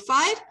 0.05,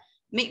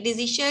 make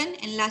decision,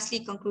 and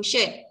lastly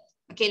conclusion.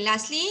 Okay,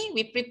 lastly,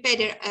 we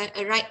prepare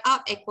a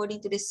write-up according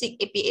to the SIG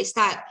APA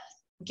style.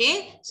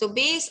 Okay, so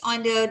based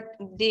on the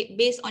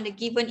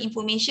given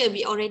information,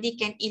 we already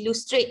can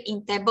illustrate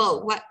in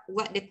table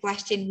what the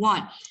question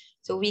want.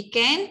 So we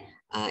can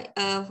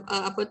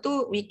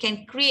we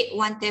can create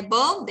one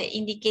table that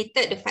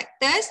indicated the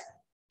factors.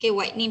 Okay,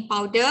 whitening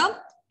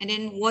powder and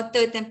then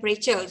water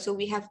temperature. So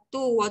we have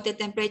two water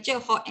temperature,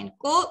 hot and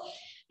cold,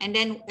 and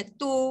then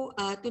two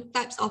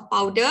types of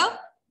powder.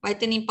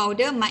 Whitening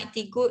powder,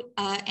 Mighty Good,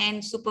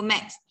 and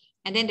Supermax.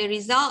 And then the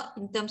result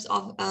in terms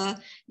of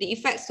the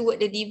effects toward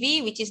the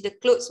DV, which is the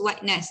clothes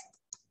whiteness.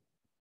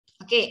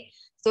 Okay,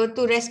 so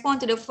to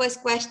respond to the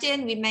first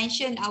question, we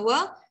mentioned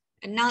our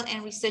null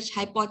and research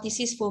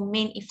hypothesis for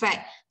main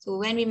effect. So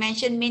when we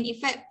mention main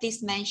effect, please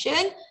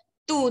mention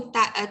two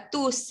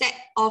set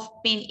of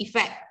main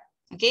effect.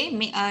 Okay,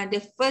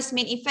 the first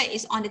main effect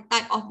is on the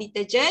type of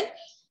detergent.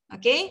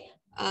 Okay,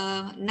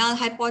 null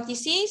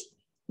hypothesis.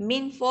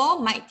 Mean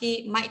for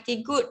Mighty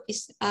Good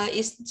is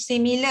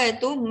similar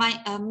to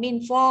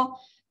mean for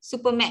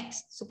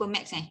Supermax.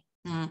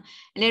 And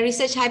then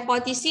research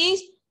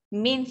hypothesis,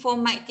 mean for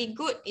Mighty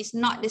Good is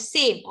not the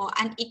same or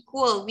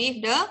unequal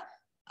with the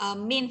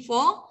mean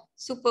for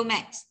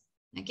Supermax.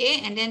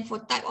 Okay, and then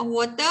for type of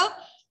water,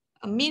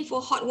 mean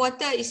for hot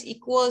water is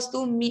equals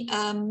to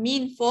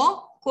mean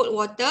for cold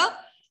water.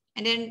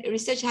 And then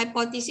research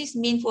hypothesis,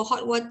 mean for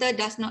hot water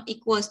does not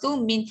equals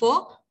to mean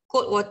for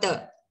cold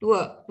water.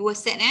 Dua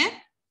set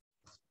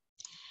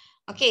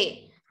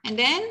Okay, and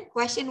then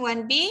question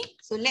 1B.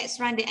 So let's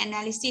run the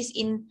analysis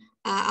in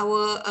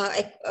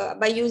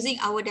by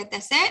using our data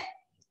set.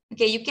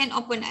 Okay, you can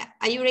open.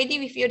 Are you ready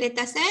with your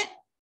data set?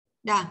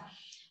 Dah.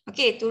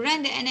 Okay, to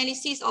run the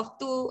analysis of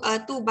 2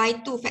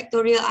 by 2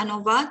 factorial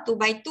ANOVA, 2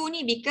 by 2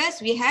 ni because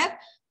we have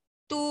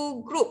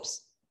two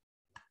groups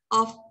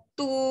of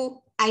 2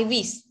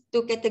 IVs,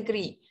 2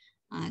 category.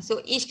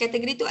 So each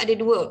category tu ada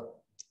 2.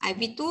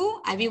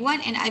 IV2,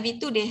 IV1 and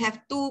IV2, they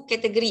have 2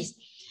 categories.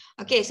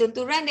 Okay, so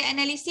to run the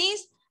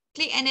analysis,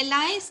 click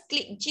Analyze,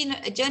 click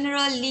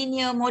General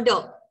Linear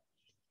Model.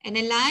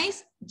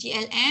 Analyze,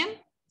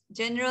 GLM,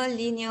 General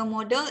Linear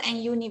Model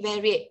and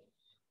Univariate.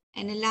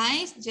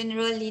 Analyze,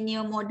 General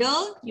Linear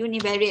Model,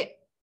 Univariate.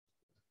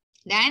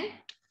 Then,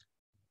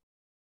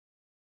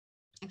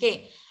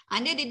 okay,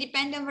 under the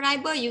dependent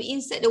variable, you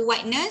insert the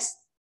whiteness.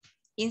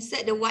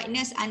 Insert the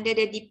whiteness under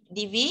the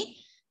DV,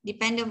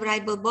 dependent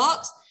variable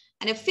box.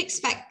 And the fixed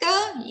factor,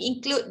 you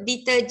include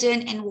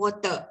detergent and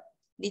water.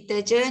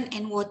 Detergent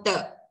and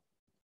water.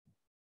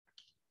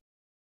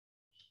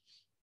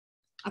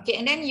 Okay,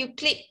 and then you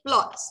click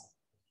plots.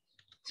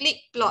 Click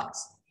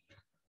plots.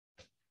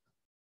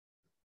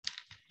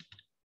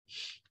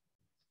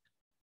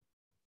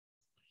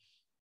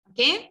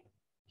 Okay.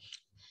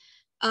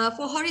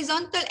 For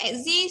horizontal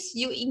axis,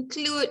 you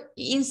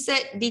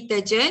insert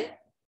detergent.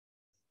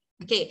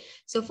 Okay,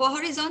 so for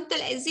horizontal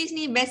axis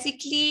ni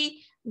basically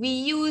we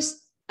use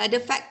the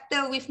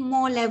factor with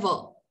more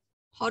level,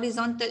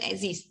 horizontal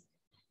axis.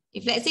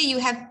 If let's say you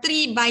have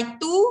 3 by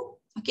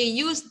 2, okay,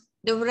 use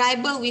the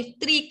variable with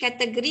 3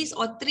 categories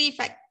or 3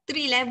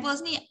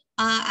 levels ni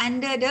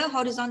under the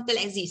horizontal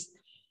axis.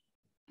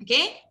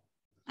 Okay,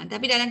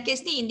 tapi dalam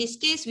case ni, in this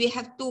case, we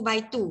have 2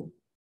 by 2.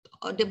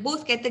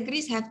 Both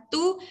categories have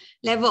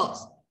 2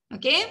 levels.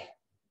 Okay,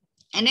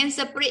 and then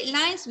separate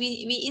lines,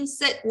 we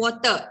insert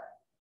water.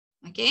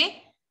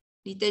 Okay,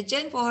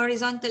 detergent for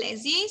horizontal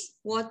axis,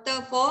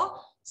 water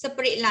for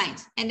separate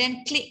lines, and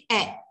then click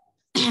add.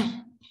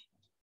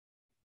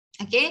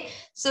 Okay,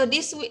 so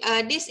this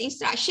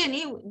instruction,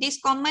 this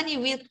command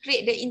will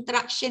create the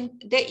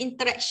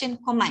interaction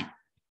command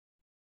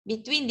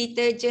between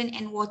detergent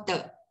and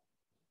water.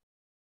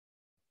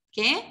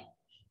 Okay,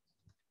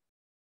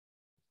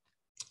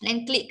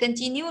 then click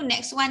continue.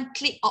 Next one,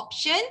 click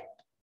option.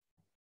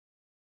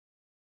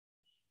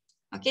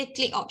 Okay,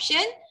 click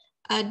option.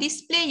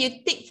 Display,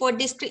 you tick for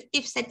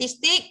descriptive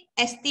statistic,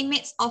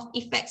 estimates of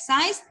effect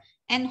size,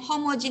 and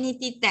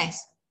homogeneity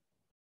test.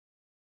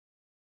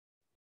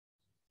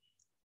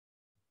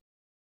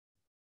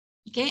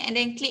 Okay, and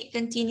then click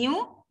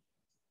continue.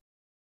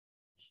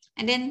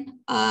 and then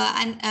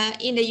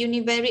in the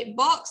univariate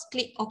box,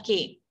 click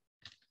OK.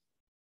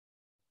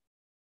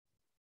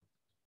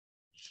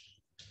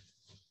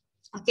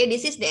 Okay,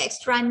 this is the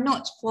extra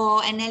notes for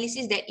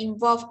analysis that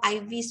involve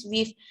IVs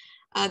with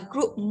a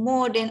group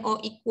more than or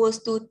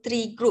equals to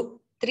 3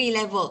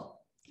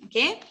 level.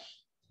 Okay.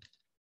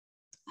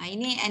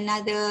 Ini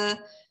another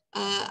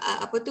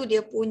apa tu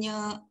dia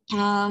punya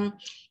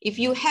if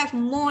you have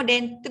more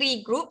than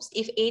 3 groups,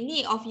 if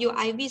any of your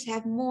IVs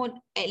have more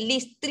at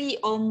least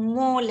 3 or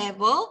more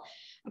level,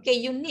 okay,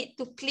 you need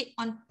to click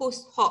on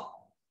post hoc.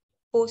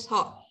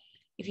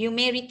 If you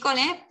may recall,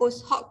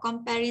 post hoc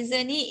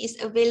comparison ni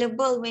is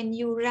available when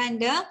you run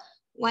the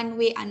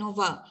one-way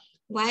ANOVA.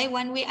 Why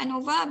one-way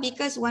ANOVA?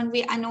 Because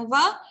one-way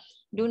ANOVA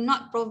do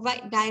not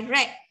provide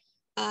direct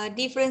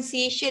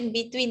differentiation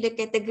between the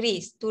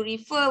categories. To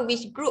refer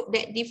which group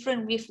that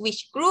different with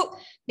which group,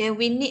 then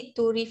we need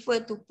to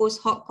refer to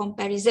post hoc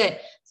comparison.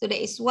 So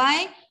that is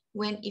why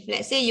when, if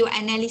let's say your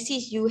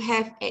analysis, you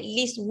have at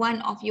least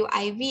one of your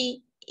IV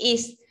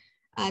is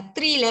 3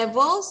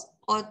 levels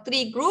or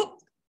 3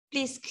 group,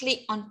 please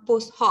click on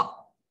post hoc.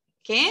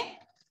 Okay.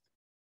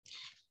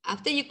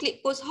 After you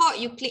click post hoc,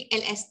 you click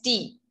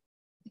LSD.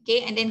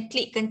 Okay, and then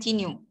click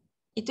continue.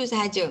 Itu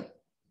sahaja.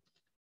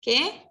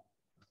 Okay.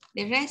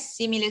 The rest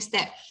similar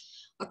step.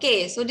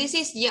 Okay, so this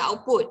is your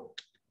output.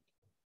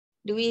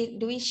 Do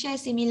we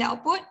share similar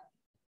output?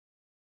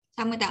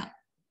 Sama tak?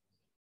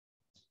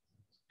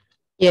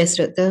 Yes,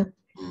 Doktor.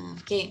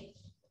 Okay.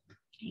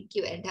 Thank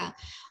you, Edha.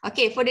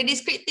 Okay, for the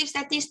descriptive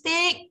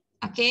statistic,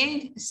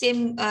 okay,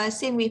 same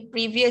with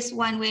previous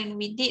one when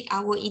we did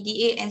our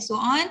EDA and so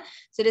on.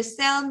 So the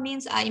cell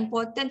means are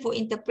important for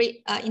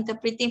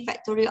interpreting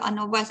factorial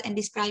ANOVAs and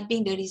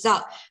describing the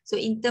result. So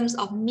in terms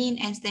of mean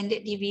and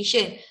standard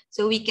deviation,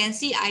 so we can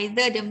see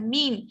either the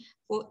mean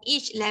for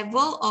each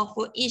level or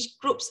for each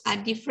groups are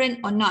different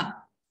or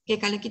not. Okay,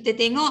 kalau kita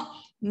tengok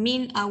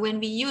mean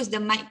when we use the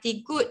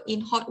mighty good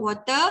in hot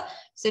water,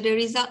 so the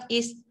result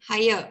is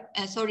higher.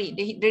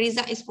 The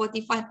result is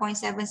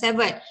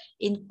 45.77.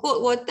 In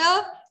cold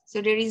water, so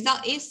the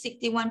result is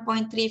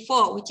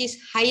 61.34, which is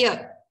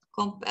higher.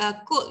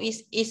 Cold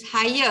is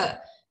higher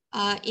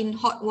in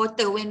hot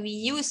water when we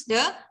use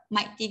the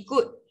mighty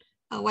good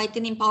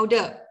whitening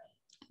powder.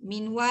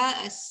 Meanwhile,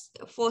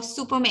 for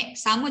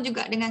Supermax, sama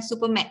juga dengan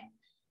Supermax,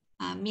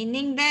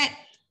 meaning that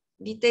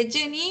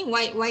detergent ni,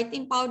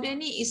 whitening powder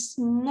ni is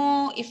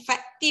more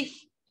effective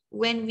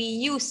when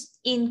we use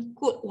in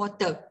cold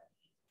water.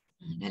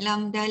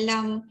 Dalam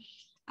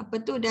apa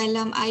tu,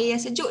 dalam air yang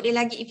sejuk dia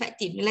lagi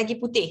efektif, dia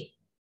lagi putih.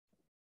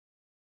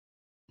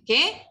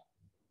 Okay.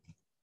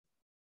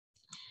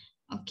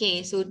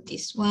 Okay, so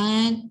this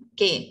one.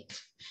 Okay.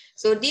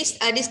 So this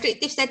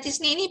descriptive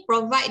statistic ni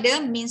provide the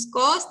mean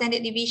score,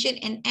 standard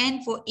deviation and N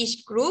for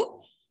each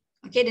group.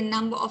 Okay, the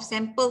number of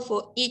sample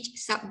for each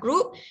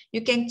subgroup.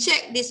 You can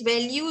check these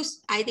values,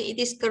 either it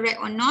is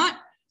correct or not.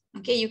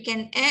 Okay, you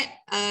can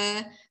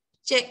add,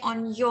 check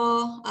on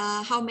your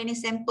how many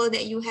sample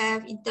that you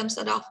have in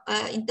terms of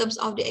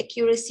the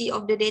accuracy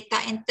of the data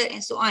entered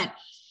and so on.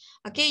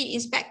 Okay,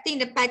 inspecting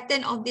the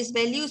pattern of these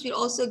values will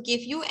also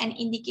give you an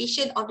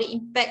indication of the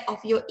impact of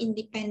your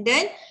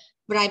independent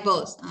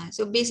variables.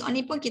 So based on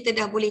ni pun kita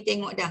dah boleh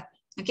tengok dah.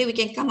 Okay, we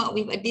can come up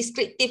with a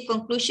descriptive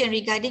conclusion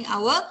regarding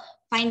our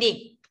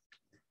finding.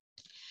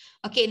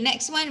 Okay,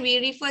 next one, we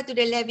refer to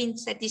the Levin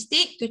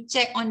statistic to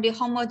check on the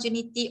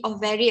homogeneity of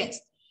variance.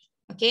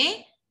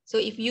 Okay, so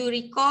if you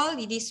recall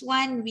this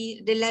one,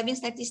 the Levin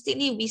statistic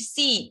ni, we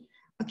see,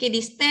 okay,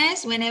 this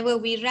test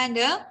whenever we run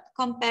the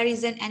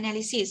comparison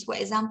analysis. For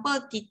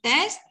example,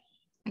 t-test,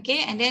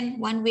 okay, and then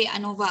one-way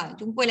ANOVA.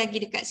 Jumpa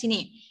lagi dekat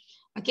sini.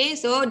 Okay,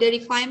 so the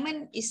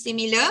requirement is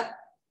similar.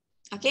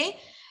 Okay,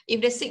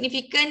 if the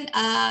significant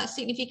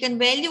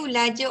value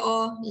larger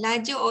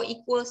or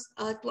equals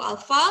to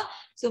alpha,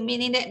 so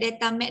meaning that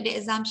data met the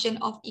assumption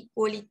of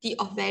equality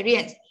of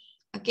variance.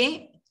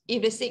 Okay,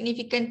 if the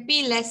significant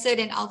p lesser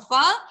than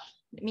alpha,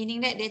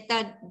 meaning that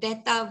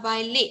data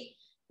violate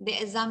the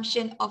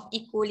assumption of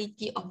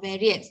equality of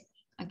variance.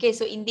 Okay,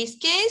 so in this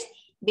case,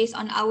 based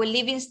on our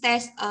Levin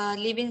test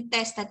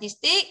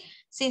statistic,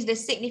 since the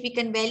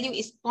significant value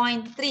is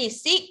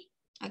 0.36,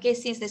 okay,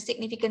 since the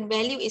significant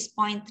value is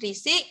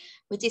 0.36,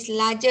 which is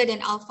larger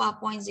than alpha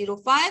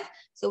 0.05,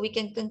 so we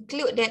can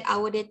conclude that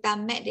our data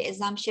met the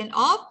assumption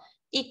of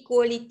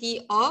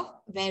equality of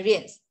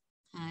variance.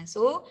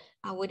 So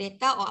our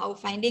data or our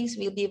findings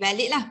will be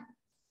valid lah.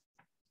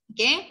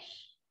 Okay.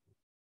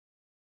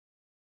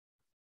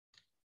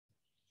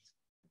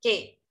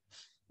 Okay.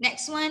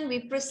 Next one,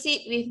 we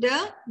proceed with the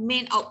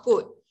main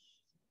output.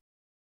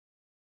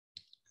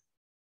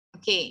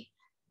 Okay.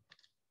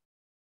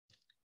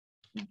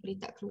 Kenapa dia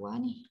tak keluar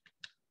ni?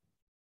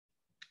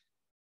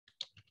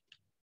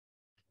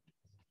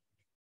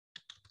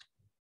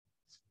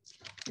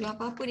 Keluar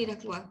apa-apa dia dah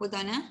keluar. Hold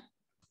on.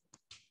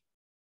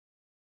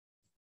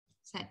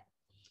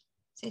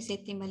 Saya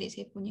setting balik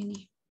saya punya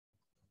ni.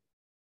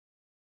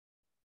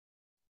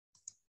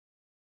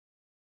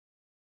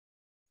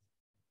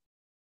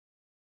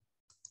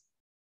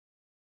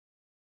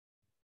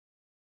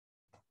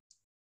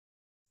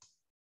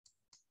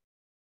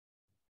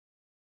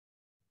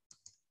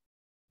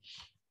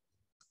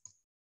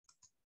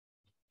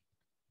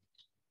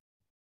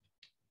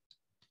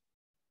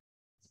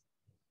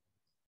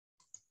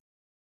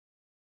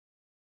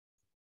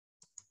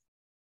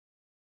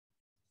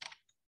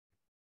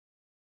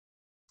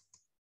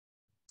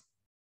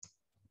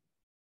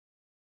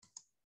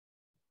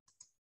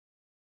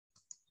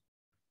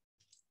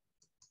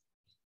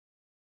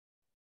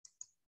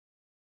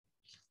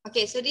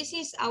 Okay, so this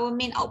is our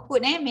main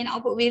output. Main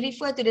output we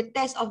refer to the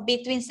test of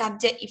between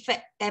subject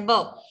effect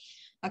table.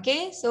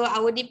 Okay, so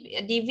our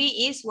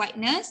DV is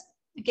whiteness.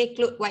 Okay,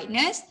 cloth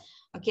whiteness.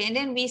 Okay, and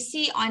then we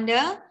see on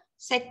the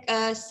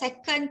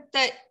second,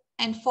 third,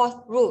 and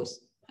fourth rows.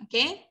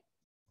 Okay.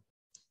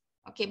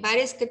 Okay,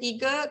 baris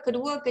ketiga,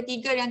 kedua,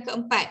 ketiga, dan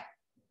keempat.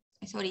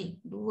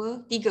 Sorry,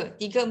 2, 3,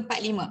 3, 4,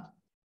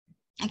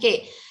 5.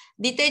 Okay,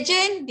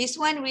 detergent, this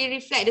one we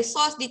reflect the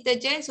source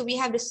detergent. So we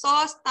have the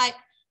source type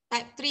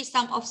 3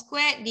 sum of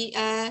square, the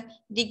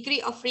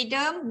degree of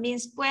freedom,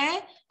 mean square,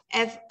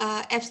 F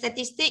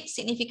statistic,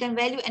 significant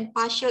value, and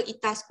partial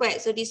eta squared.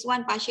 So this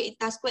one partial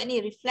eta squared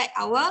ni reflect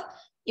our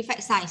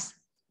effect size.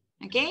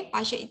 Okay,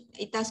 partial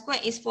eta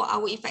squared is for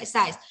our effect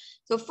size.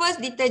 So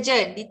first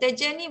detergent.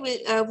 Detergent ni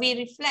we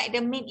reflect the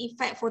main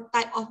effect for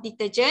type of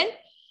detergent.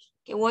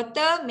 Okay,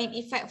 water, main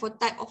effect for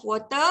type of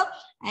water,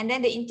 and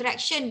then the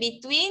interaction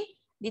between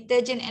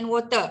detergent and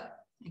water.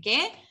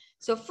 Okay,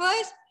 so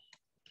first,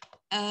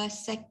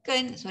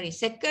 second.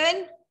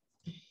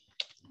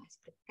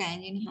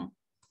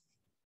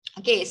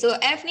 Okay, so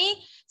F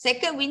ni,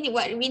 second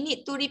what we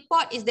need to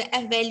report is the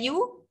F value.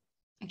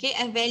 Okay,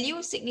 F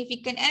value,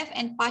 significant F,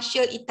 and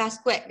partial eta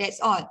squared.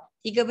 That's all.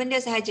 3 benda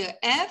sahaja.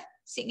 F,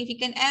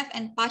 significant F,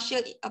 and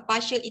partial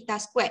eta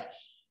squared.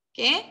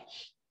 Okay.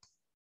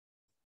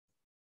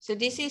 So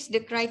this is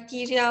the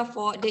criteria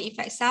for the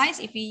effect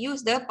size if we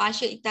use the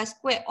partial eta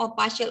squared or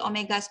partial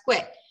omega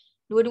squared.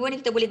 Dua-dua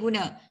ni kita boleh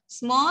guna.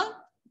 Small,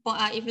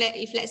 if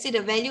let's say the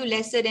value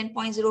lesser than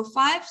 0.05,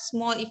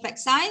 small effect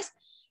size.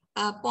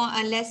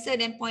 Lesser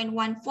than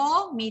 0.14,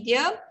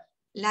 medium.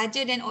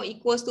 Larger than or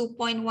equals to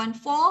 0.14,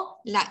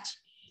 large.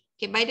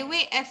 Okay, by the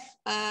way, F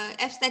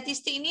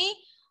statistic ni,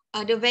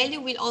 the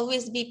value will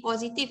always be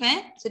positive.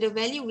 So the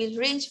value will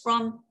range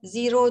from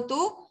 0 to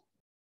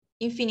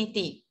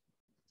infinity.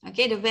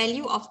 Okay, the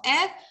value of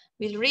F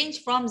will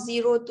range from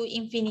 0 to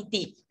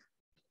infinity.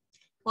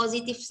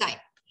 Positive side.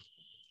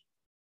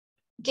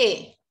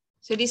 Okay,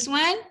 so this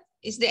one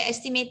is the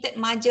estimated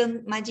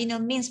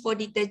marginal means for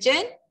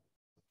detergent.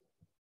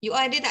 You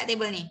ada tak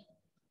table ni?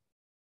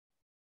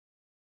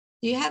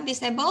 Do you have this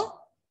table?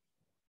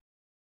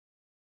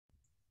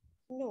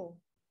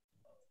 No.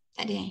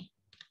 Tak ada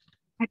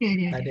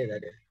Tak ada.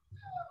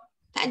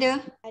 Tak ada?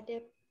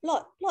 Ada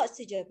plot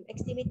saja.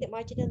 Estimated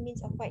marginal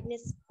means of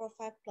whiteness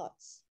profile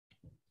plots.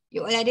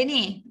 You all ada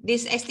ni.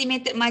 This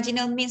estimated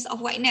marginal means of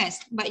whiteness.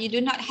 But you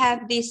do not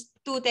have these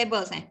two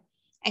tables.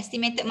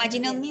 Estimated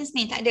marginal means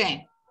ni tak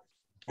ada.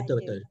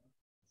 Betul.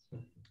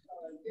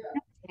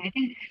 Tak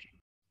ada.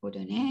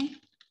 Hold on ni.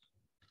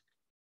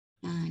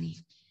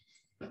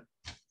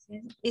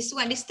 This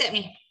one, this step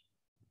ni.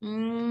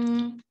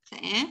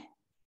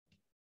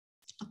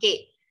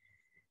 Okay.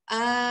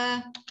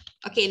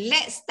 Okay,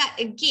 let's start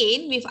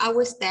again with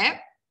our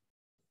step.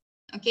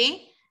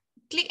 Okay.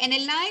 Click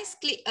analyze,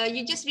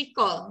 you just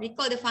recall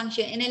the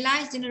function.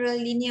 Analyze general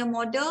linear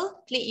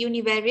model, click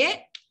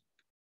univariate.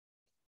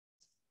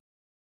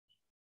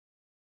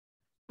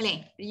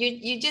 Boleh.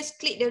 You just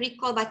click the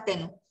recall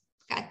button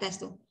kat atas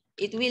tu.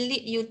 It will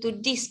lead you to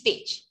this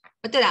page.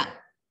 Betul tak?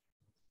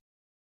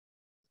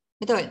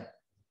 Betul?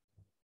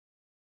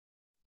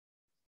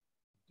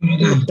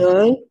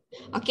 Betul.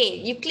 Okay,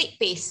 you click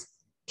paste.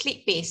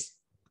 Click paste.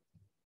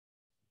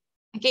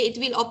 Okay, it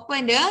will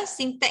open the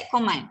syntax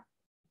command.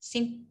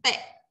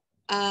 Syntax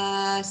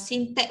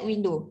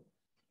window.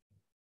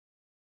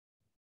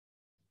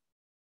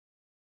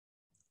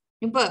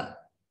 Jumpa?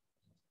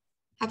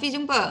 Hafiz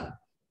jumpa?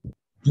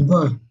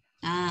 Jumpa.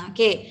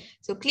 Okay,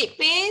 so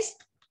click paste.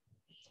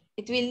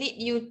 It will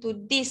lead you to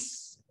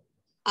this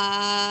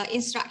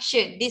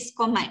instruction, this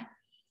command.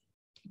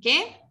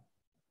 Okay.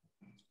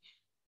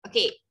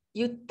 Okay,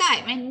 you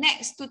type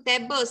next to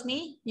tables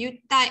ni,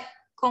 you type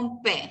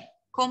compare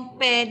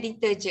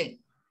detergent.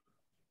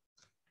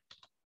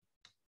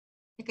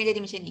 Akan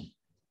jadi macam ni.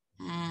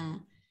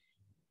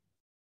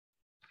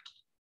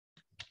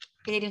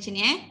 Akan jadi macam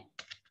ni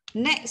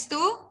Next to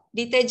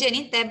detergent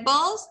ni,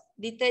 tables,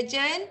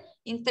 detergent,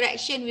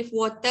 interaction with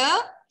water.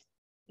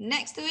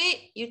 Next to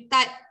it, you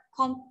type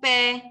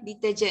compare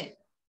detergent.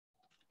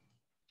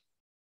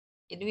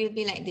 It will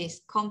be like this,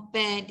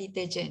 compare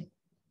detergent.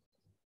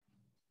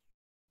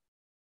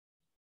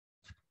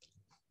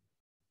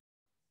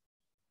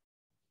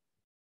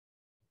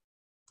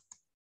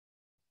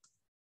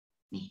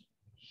 Ni.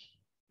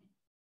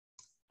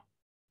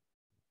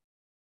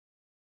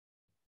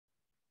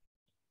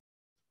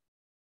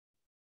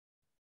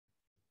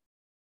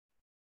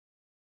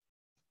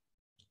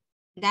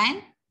 Dan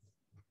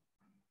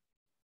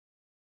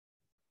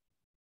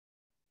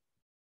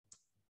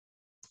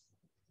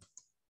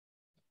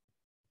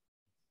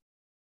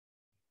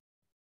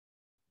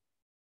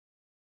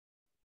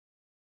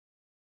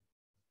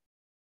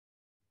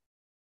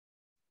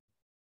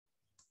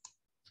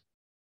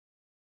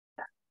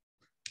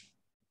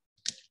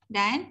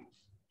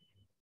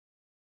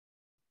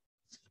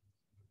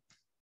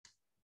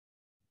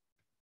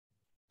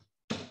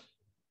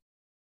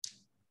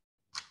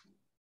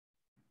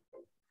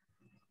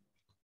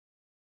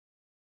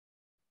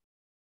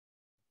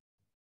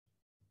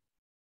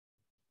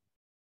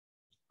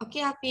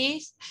Okey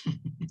Hafiz.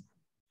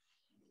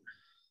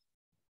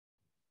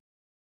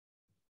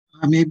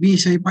 Maybe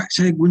saya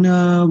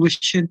guna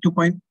version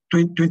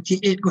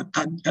 2.28 kot,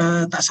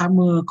 tak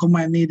sama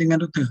command ni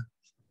dengan doktor.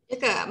 Ya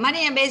ke? Mana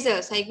yang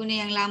beza? Saya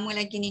guna yang lama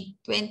lagi ni.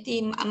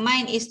 20,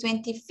 mine is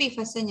 25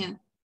 rasanya.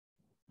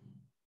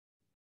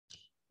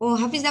 Oh,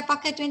 Hafiz dah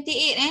pakai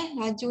 28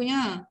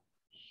 lajunya.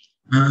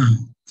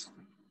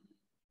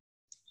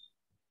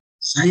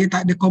 Saya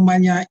tak ada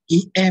command yang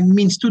EM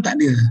means tu, tak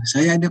ada.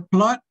 Saya ada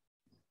plot,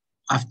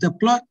 after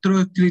plot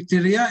terus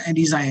kriteria and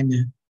design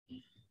dia.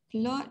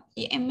 Plot,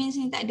 EM means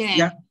ni tak ada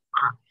Yang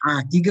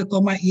 3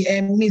 command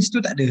EM means tu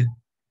tak ada.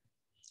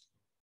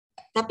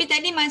 Tapi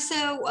tadi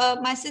masa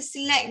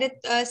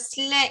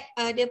select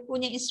dia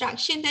punya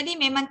instruction tadi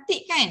memang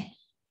tick kan?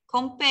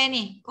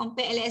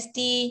 Compare LSD.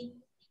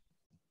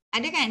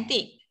 Ada kan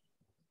tick?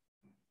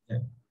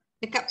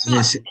 Dekat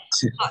plots.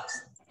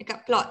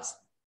 Dekat plots.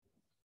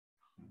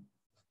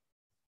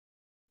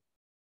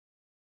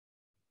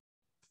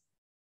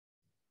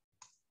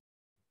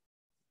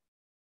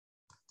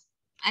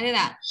 Ada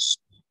tak?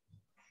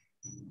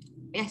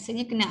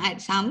 Biasanya kena add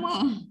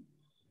sama.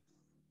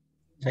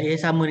 Saya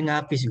sama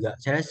dengan Hafiz juga.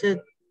 Saya rasa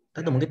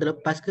tak tahu mungkin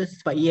terlepas ke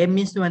sebab EM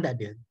means tu memang tak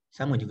ada.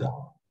 Sama juga.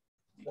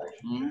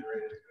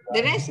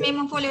 The rest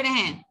memang follow dah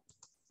kan?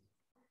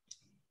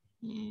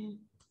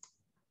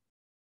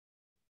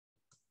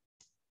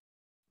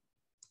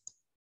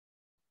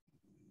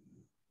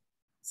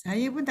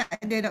 Saya pun tak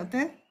ada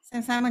doktor.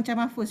 Saya sama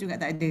macam Mahfuz juga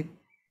tak ada.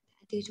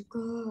 Ada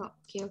juga.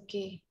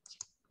 Okey.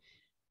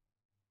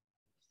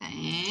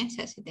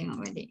 Saya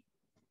tengok balik.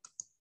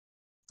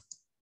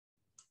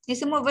 Ni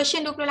semua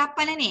version 28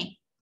 lah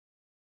ni.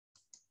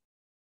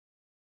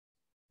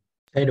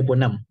 Saya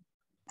 26.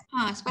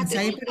 Sepatutnya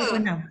Saya pun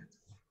ada.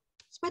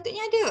 26.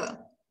 Sepatutnya ada.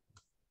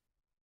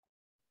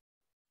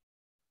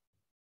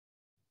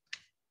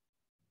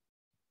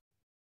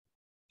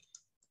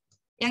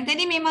 Yang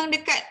tadi memang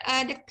dekat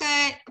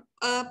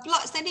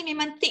plots tadi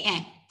memang tick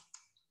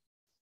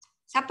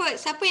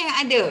Siapa yang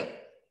ada?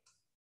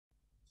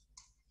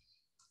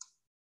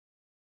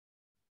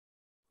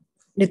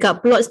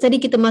 Dekat plots tadi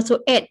kita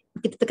masuk add.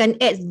 Kita tekan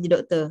add je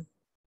doktor.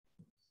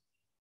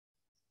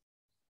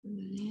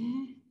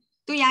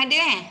 Tu yang ada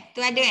Tu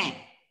ada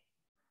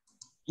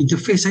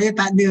Interface saya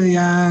tak ada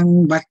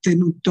yang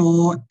button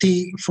untuk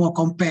tick for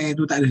compare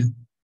tu, tak ada.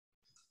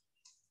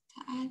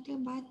 Tak ada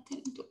button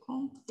untuk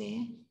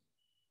compare.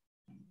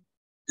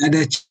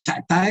 Ada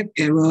chart type,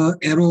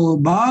 arrow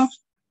bar,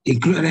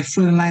 include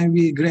reference line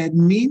with grade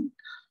mean,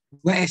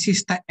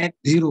 y-axis start at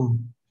 0.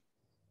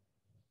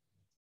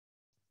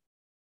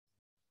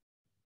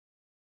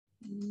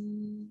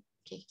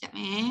 Okay, sekejap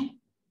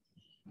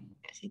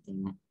saya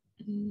tengok.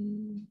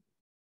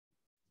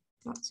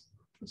 Plots.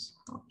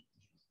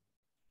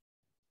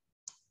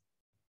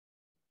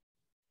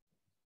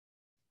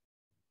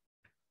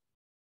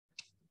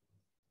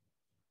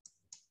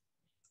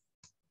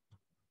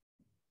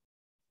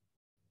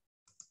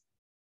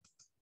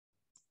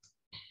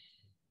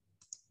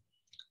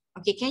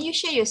 Okay, can you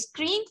share your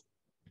screen?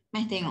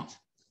 Meh tengok.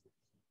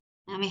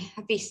 Meh,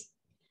 Hafiz.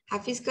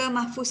 Hafiz ke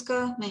Mahfuz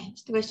ke? Meh,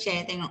 cuba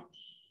share tengok.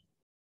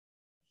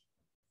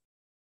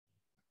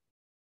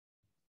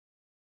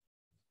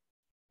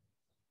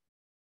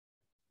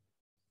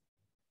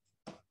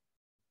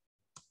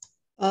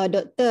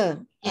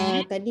 Doktor,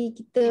 tadi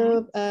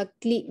kita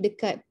klik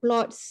dekat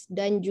plots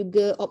dan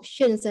juga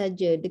option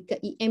saja.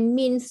 Dekat EM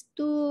means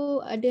tu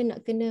ada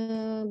nak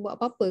kena buat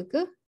apa-apa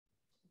ke?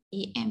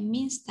 EM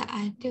means tak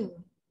ada.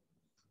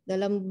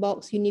 Dalam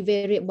box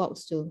univariate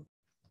box tu.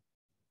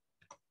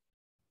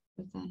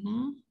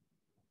 Pertama.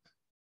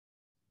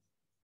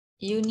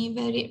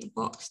 Univariate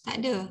box tak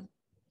ada.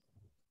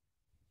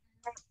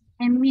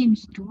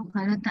 Means tu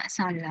kalau tak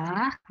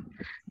salah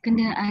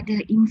kena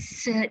ada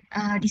insert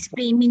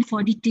display mean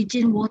for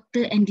detergent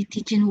water and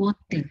detergent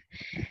water.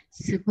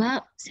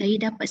 Sebab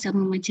saya dapat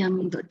sama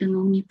macam Dr.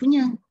 Nomi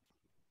punya.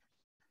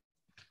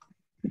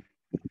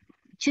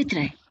 Cuba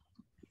try.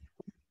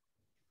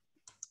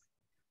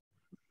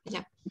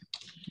 Sekejap.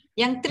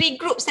 Yang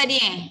 3 groups tadi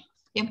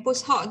yang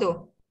post hoc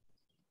tu.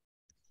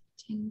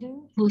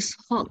 Post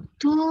hoc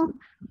tu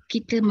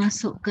kita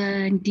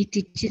masukkan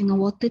detergent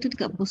dengan water tu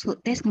dekat post hoc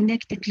test, kemudian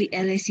kita klik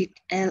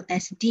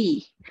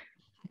LSD.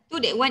 Tu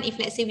that one if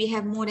let's say we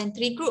have more than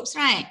 3 groups,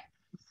 right?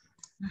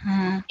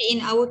 In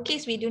our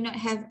case we do not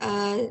have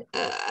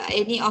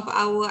any of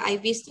our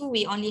IVs tu,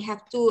 we only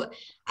have two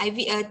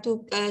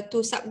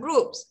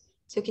subgroups.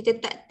 So kita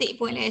tak tick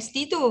pun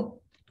LSD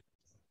tu.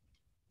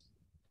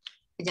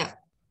 Sekejap.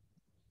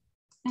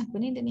 Apa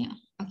ni dia ni?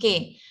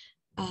 Okay.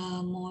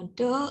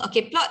 Model.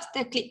 Okay, plots.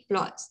 Kita klik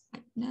plots.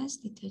 Partners,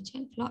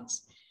 detergent,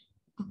 plots.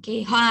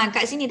 Okay.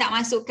 Kat sini tak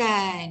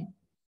masukkan.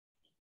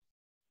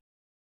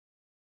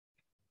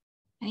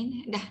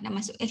 Dah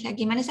masuk.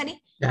 Lagi mana tadi?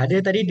 Dah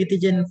ada tadi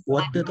detergent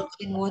water tu.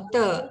 Detergent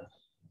water.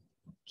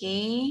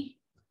 Okay.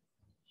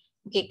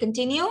 Okay,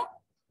 continue.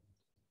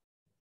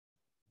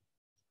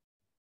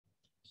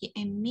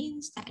 EM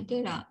means tak ada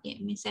lah.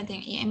 EM means saya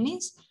tengok. EM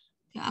means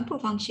Tengok apa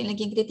function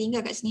lagi yang kita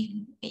tinggal kat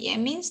sini.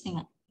 Means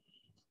tengok.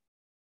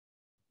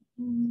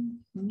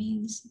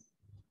 Means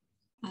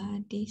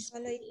this.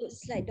 Kalau ikut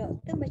slide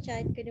doktor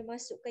macam kena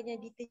masukkan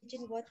yang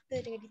detergent water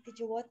dengan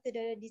detergent water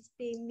dalam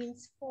display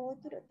means for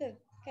tu doktor,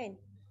 kan?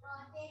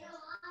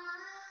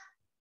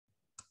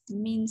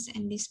 Means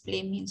and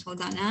display means.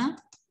 Hold on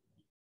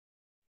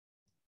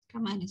Kat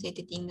mana saya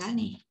tertinggal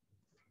ni?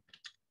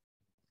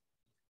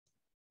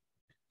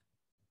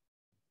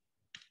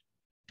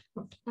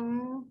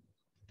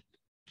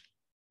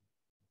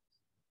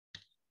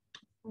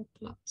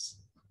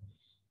 Plots.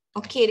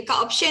 Okay, dekat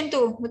option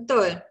tu,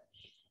 betul.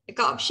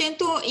 Dekat option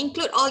tu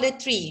include all the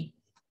three.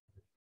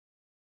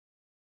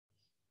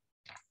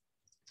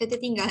 Saya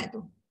tertinggal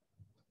tu.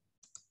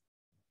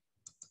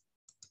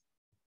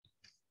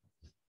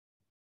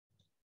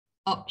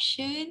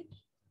 Option.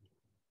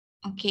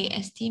 Okay,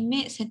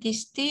 estimate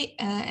statistic,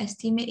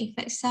 estimate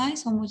effect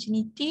size,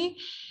 homogeneity.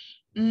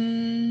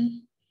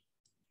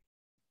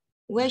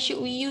 Where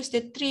should we use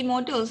the three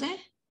models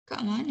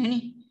Kat mana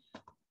ni?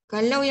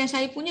 Kalau yang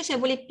saya punya, saya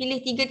boleh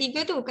pilih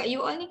tiga-tiga tu. Kat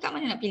you all ni, kat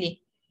mana nak pilih?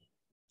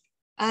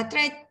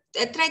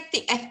 Try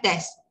tick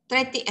F-test.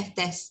 Try tick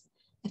F-test.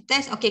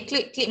 F-test, okay,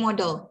 click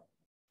model.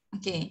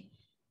 Okay.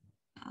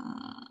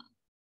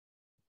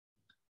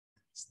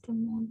 Custom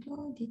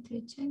model,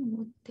 detergent,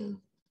 water.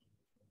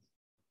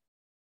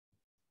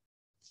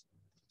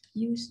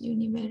 Use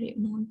univariate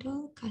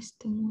model,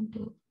 custom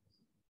model.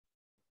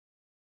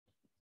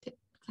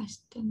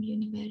 Custom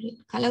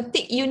univariate. Kalau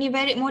tick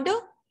univariate model,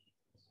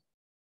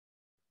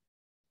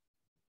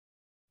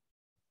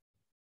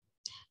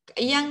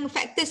 yang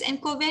factors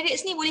and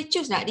covariates ni boleh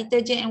choose tak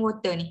detergent and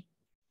water ni?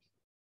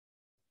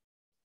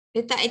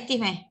 Dia tak aktif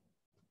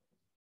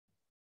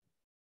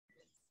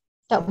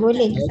Tak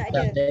boleh. Tak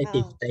ada. Tak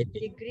aktif, tak aktif.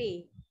 Dia grey.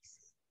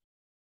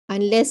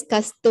 Unless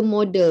custom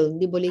model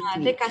dia boleh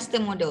Dia klik.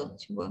 custom model.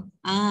 Cuba.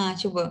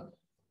 Cuba.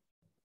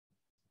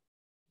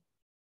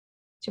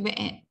 Cuba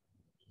add.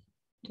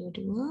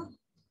 Dua-dua.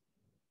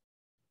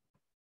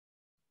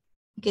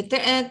 Okay,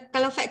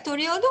 kalau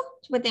factorial tu,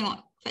 cuba tengok.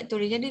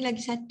 Factorial jadi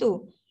lagi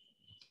satu.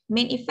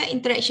 Main effect,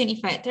 interaction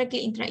effect. Try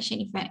klik interaction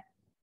effect.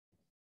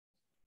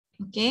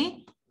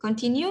 Okay,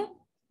 continue.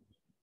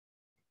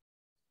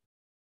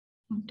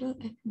 Model,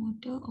 F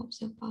model,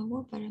 observe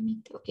power,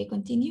 parameter. Okay,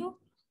 continue.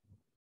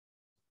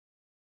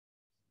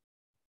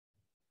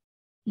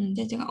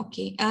 Dia cakap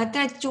okay.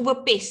 Try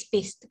cuba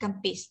paste, tekan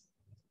paste.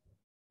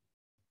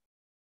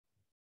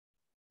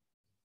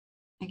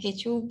 Okay,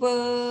 cuba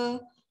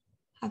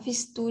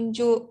Hafiz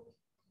tunjuk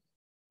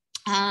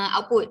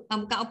output,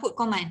 bukan output,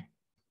 command.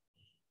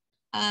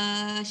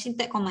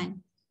 Syntax command.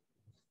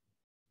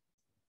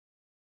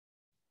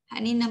 Hak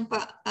ni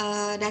nampak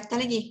data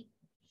lagi.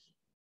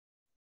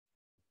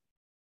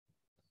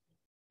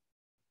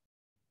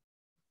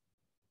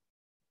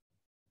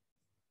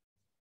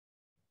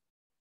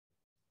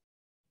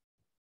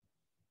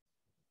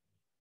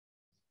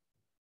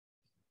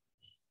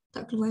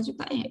 Tak keluar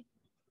juga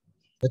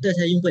Betul,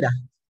 saya jumpa dah.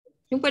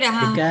 Jumpa dah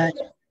Dekat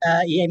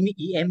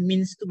EM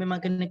means tu memang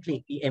kena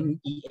klik EM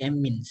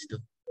means tu.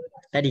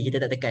 Tadi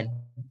kita tak tekan.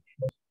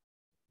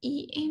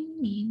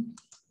 EM mean.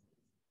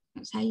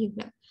 Saya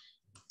pula.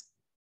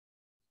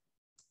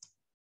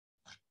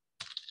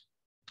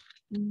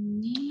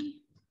 Ni.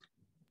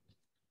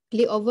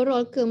 Klik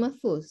overall ke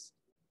Mahfuz?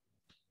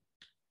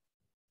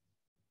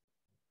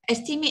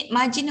 Estimate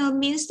marginal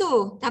means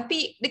tu.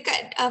 Tapi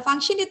dekat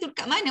function dia tu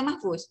dekat mana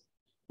Mahfuz?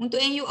 Untuk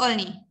yang you all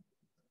ni.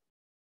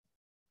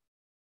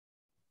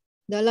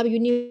 Dalam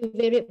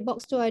univariate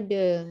box tu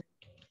ada.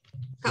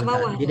 Kat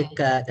bawah Dia tu.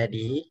 dekat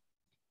tadi.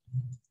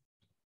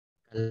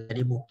 Kalau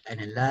tadi book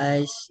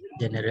analyze,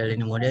 general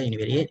linear model,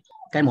 univariate.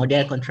 Kan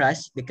model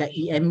contrast. Dekat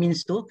EM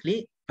means tu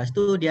klik. Lepas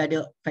tu dia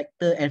ada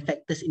factor and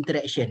factors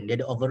interaction.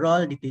 Dia ada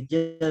overall,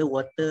 detergent,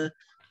 water.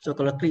 So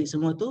kalau klik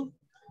semua tu,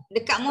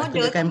 Dekat lepas tu model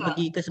dia akan tu.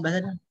 pergi ke sebelah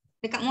sana.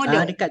 Dekat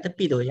model. Dekat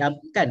tepi tu. Yang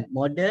kan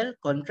model,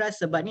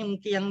 contrast, sebab ni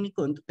mungkin yang ni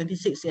kot untuk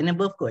 26 and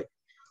above kot.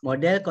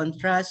 Model,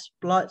 contrast,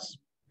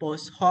 plots,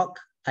 post hoc,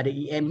 ada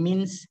EM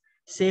means,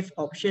 save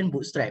option,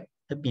 bootstrap.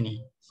 Tepi ni.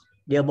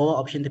 Dia bawa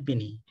option tepi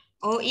ni.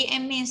 Oh,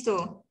 EM means tu.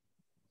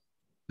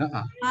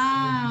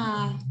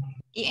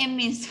 EM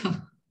means tu.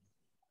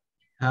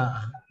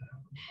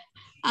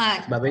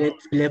 Sebab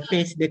bila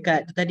paste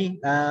dekat tu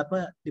tadi,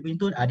 apa dia punya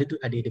tu, ada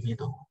dia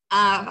punya tu.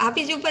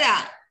 Hafiz jumpa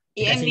tak?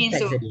 Dekat EM means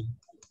syntax tu. tadi.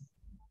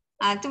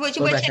 Cuba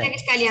Berapa share slide? lagi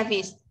sekali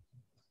Hafiz.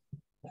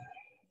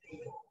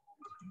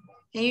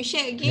 Can you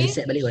share Kena again?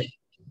 set balik kot.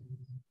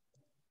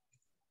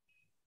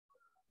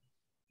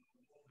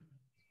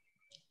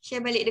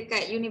 Share balik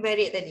dekat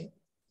univariate tadi.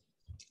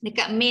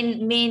 Dekat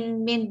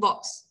main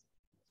box.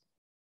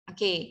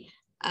 Okay.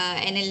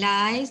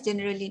 Analyze,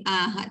 generally.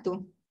 Hak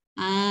tu.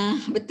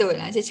 Betul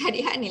lah. Saya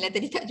cari hak ni lah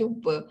tadi tak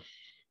jumpa.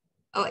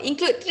 Oh,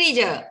 include 3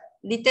 je.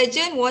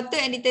 Detergent, water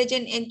and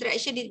detergent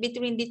interaction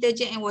between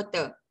detergent and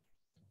water.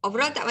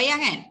 Overall tak payah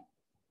kan?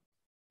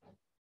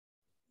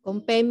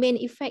 Compare main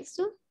effects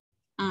tu.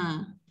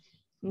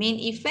 Main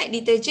effect,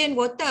 detergent,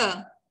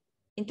 water.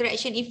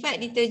 Interaction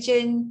effect,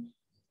 detergent,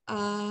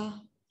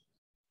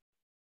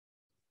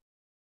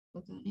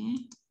 Bukan,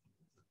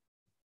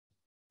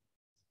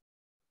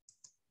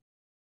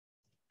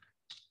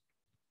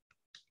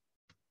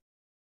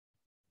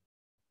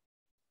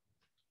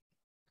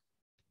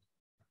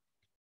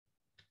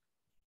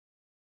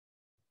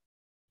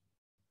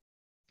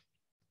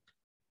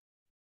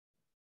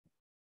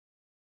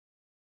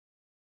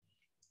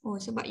 Oh,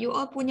 sebab you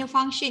all punya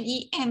function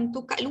EM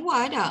tu kat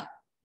luar dah.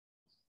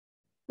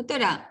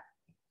 Betul tak?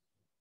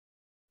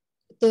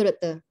 Betul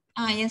doktor.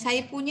 Yang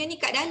saya punya ni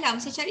kat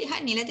dalam. Saya cari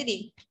hak ni lah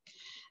tadi.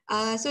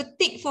 So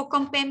tick for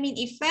compare mean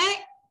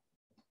effect.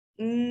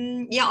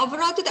 Yang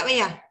overall tu tak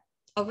payah.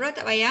 Overall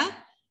tak payah.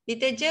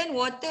 Detergent,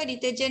 water,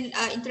 detergent,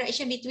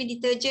 interaction between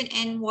detergent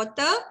and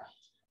water.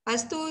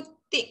 Lepas tu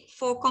tick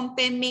for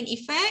compare mean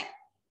effect.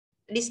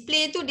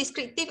 Display tu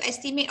descriptive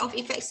estimate of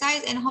effect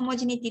size and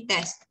homogeneity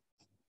test.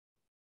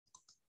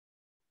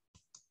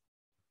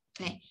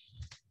 Okay.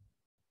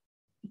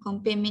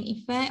 Compare mean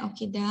effect.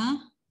 Okay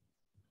dah.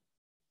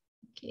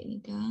 Okay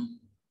ni dah.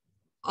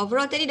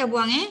 Overall tadi dah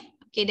buang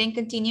Okay, then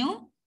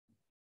continue.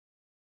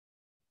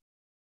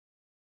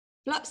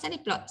 Plots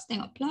tadi, plots.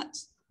 Tengok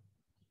plots.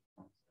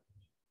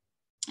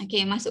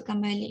 Okay, masukkan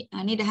balik.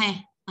 Ni dah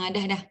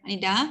dah.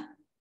 Ni dah.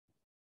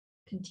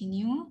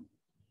 Continue.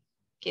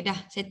 Okay, dah.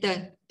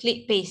 Settle.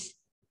 Click paste.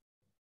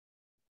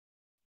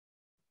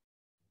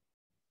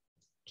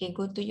 Okay,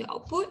 go to your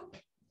output.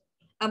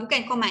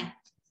 Bukan, command.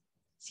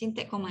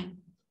 Syntax command.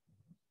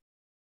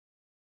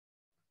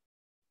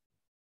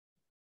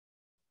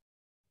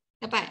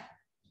 Dapat?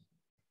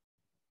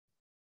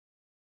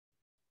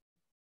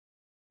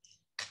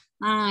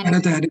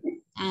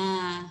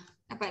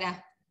 Dapat dah.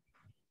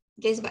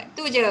 Okay, sebab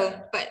tu je.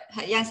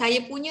 Yang saya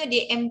punya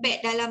dia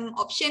embed dalam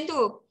option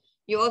tu.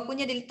 You all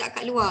punya dia letak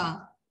kat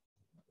luar.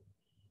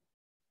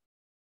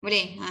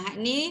 Boleh?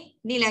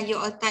 Ni lah you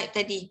all type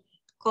tadi.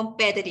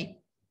 Compare tadi.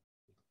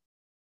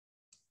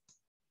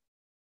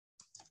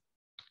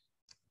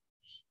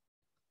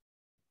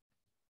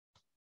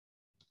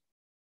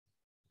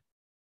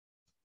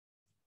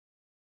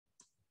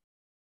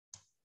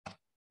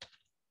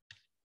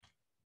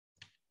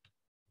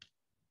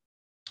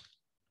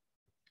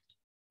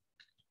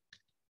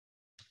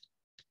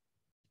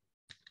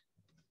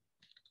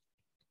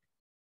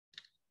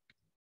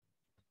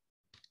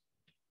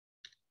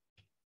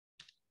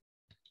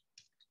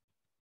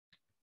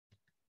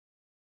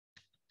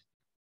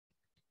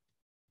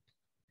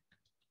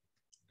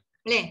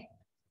 Boleh?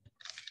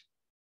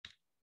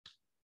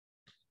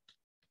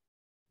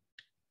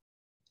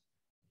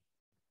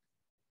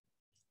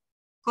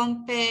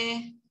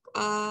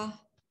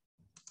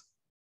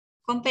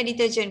 Compare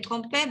detergent.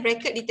 Compare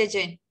bracket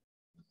detergent.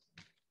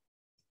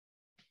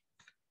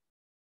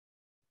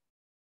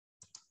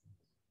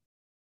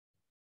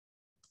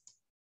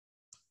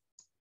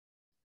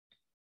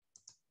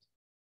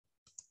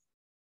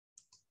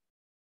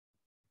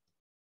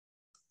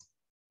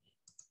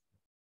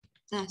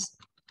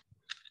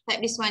 Type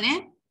this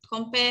one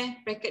compare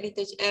bracket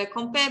detergent.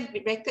 Compare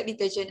bracket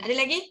detergent. Ada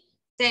lagi?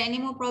 Is there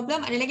any more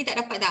problem? Ada lagi tak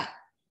dapat tak?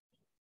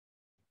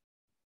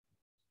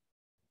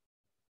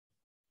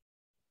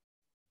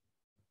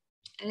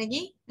 Ada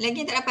lagi? Lagi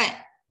yang tak dapat?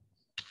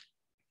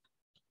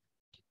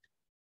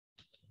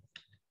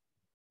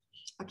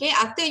 Okay,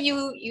 after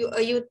you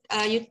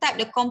type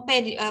the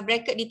compare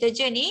bracket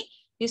detergent ni,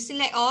 you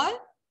select all.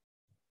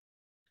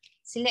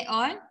 Select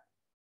all.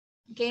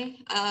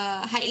 Okay,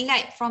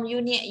 highlight from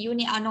unit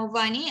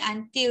Anova ni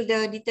until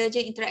the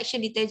detergent interaction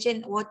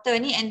detergent water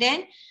ni, and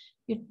then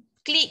you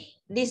click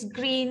this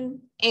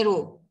green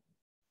arrow.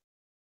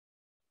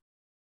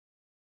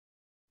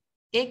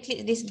 Okay,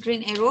 click this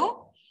green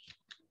arrow.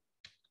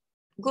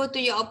 Go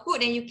to your output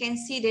and you can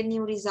see the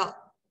new result.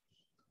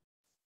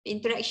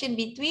 Interaction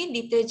between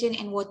detergent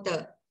and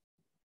water.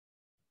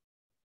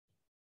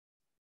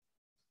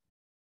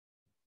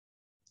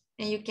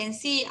 And you can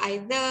see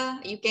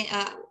either you can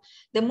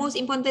the most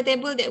important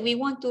table that we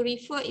want to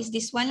refer is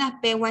this one lah,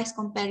 pairwise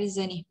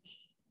comparison ni.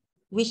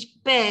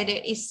 Which pair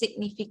that is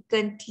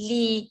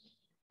significantly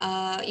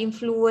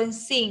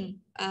influencing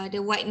the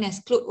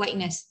whiteness, cloth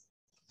whiteness.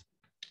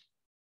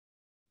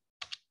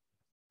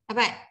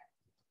 Dapat?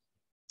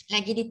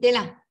 Lagi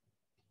detail lah.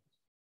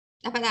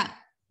 Dapat tak?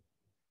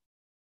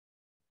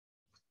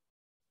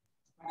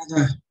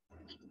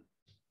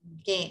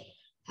 Okay,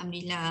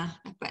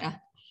 alhamdulillah dapat lah.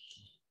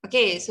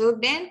 Okay, so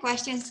then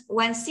questions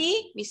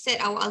 1C, we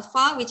set our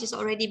alpha, which is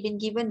already been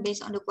given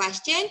based on the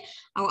question.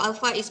 Our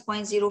alpha is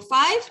 0.05.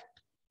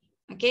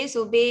 Okay,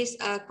 so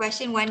based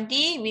question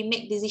 1D, we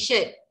make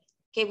decision.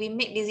 Okay, we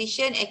make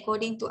decision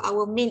according to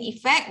our main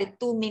effect, the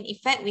two main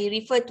effect, we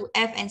refer to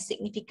F and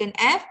significant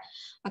F.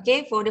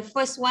 Okay, for the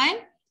first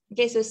one,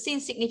 okay, so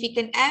since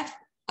significant F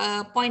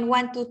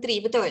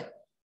 0.123, betul?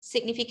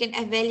 Significant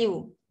F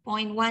value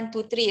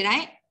 0.123,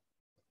 right?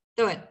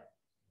 Betul?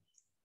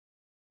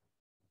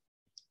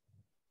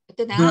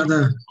 Betul tak?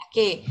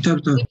 Okay,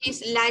 which is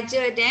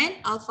larger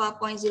than alpha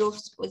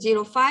 0.005,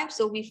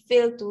 so we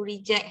fail to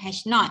reject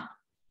hash not.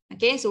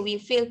 Okay, so we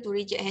fail to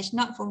reject hash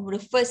not for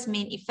the first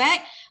main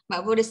effect,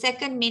 but for the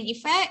second main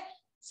effect,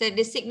 so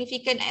the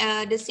significant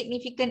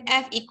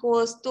F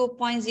equals to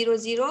 0.00,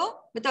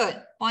 betul?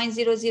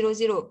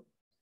 0.000,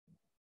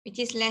 which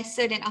is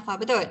lesser than alpha,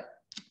 betul?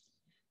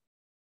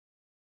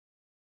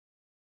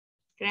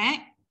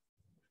 Correct?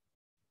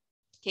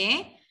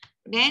 Okay,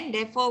 then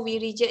therefore we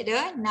reject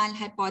the null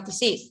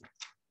hypothesis.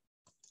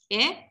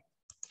 Okay.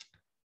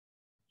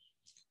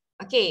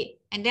 Okay,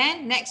 and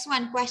then next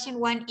one, question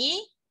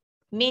 1E,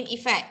 main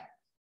effect.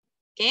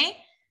 Okay.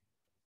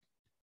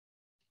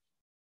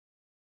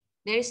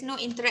 There is no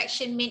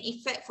interaction main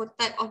effect for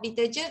type of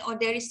detergent, or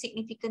there is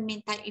significant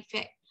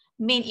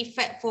main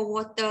effect for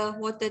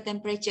water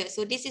temperature.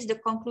 So this is the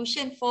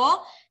conclusion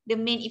for the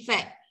main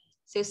effect.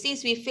 So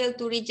since we fail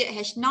to reject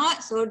hash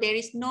not, so there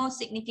is no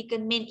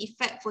significant main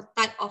effect for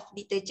type of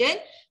detergent.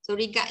 So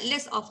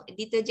regardless of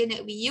detergent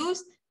that we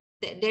use,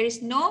 there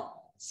is no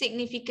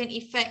significant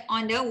effect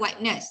on the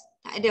whiteness.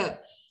 Tak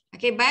ada.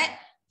 Okay, but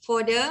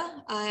for the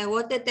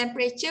water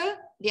temperature,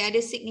 there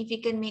ada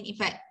significant main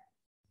effect.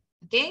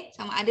 Okay,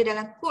 sama ada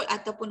dalam cold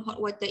ataupun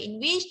hot water, in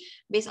which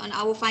based on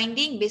our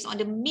finding, based on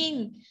the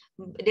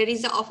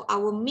result of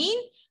our mean,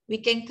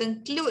 we can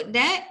conclude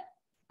that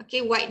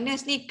okay,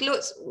 whiteness ni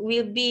clothes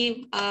will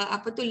be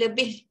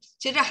lebih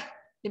cerah,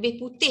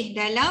 lebih putih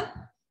dalam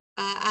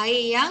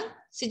air yang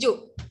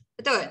sejuk.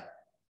 Betul?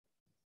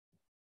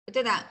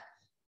 Betul tak?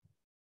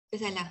 Ke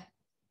salah?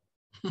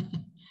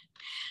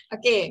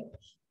 Okay.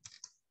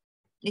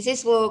 This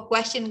is for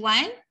question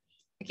 1.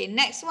 Okay,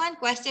 next one,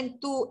 question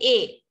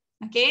 2A.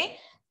 Okay,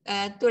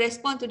 to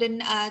respond to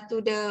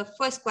the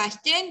first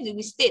question,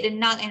 we state the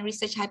null and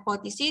research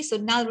hypothesis.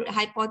 So null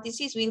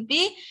hypothesis will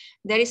be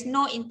there is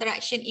no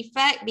interaction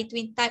effect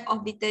between type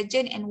of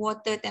detergent and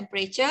water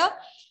temperature.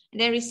 And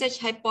then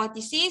research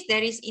hypothesis, there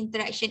is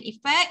interaction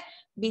effect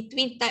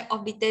between type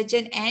of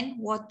detergent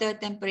and water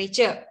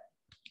temperature.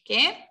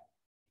 Okay.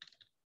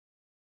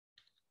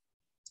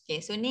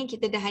 Okay, so ni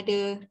kita dah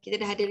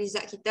ada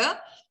result kita.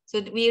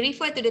 So we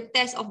refer to the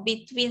test of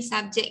between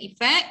subject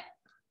effect.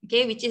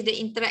 Okay, which is the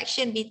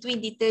interaction between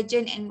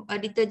detergent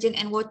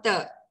and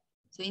water.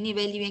 So ini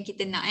value yang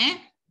kita nak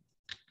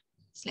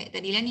slide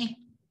tadi lah ni.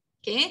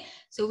 Okay,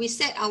 so we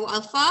set our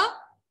alpha,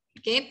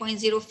 okay,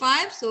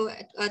 0.05. So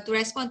to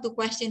respond to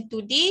question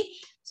 2D,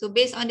 so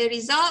based on the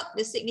result,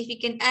 the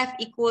significant F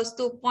equals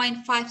to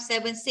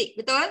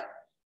 0.576. Betul?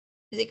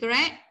 Is it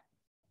correct?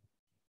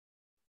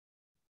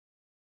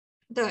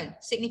 Betul,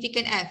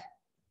 significant F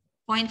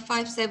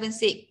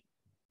 0.576.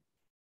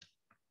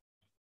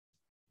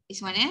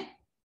 This one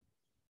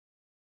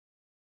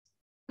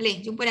Boleh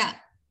jumpa tak?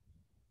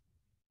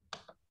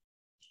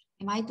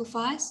 Am I too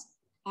fast?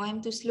 Or am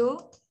I too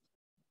slow?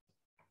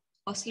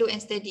 Or slow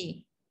and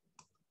steady?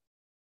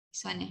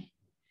 This one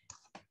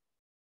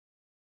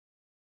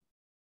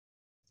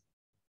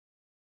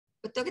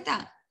Betul ke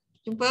tak?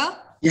 Jumpa?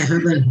 Yes,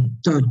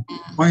 betul.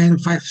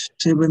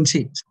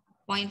 0.576.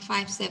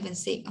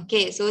 0.576.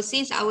 Okay, so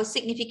since our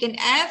significant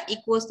F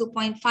equals to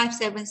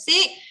 0.576,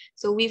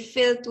 so we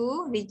fail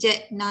to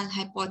reject null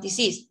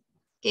hypothesis.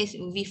 Okay,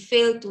 so we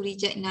fail to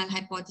reject null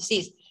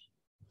hypothesis.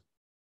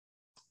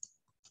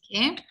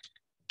 Okay.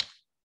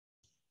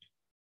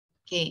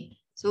 Okay,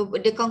 so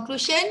the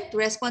conclusion to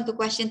respond to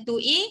question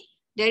 2E,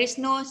 there is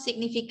no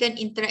significant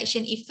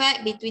interaction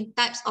effect between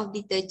types of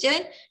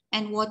detergent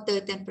and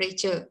water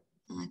temperature.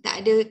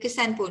 Tak ada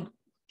kesan pun.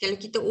 Kalau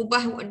kita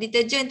ubah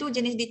detergent tu,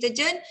 jenis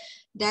detergent,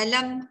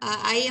 dalam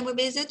air yang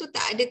berbeza tu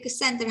tak ada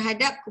kesan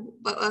terhadap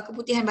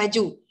keputihan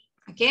baju.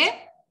 Okay.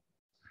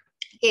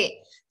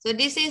 Okay. So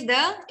this is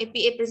the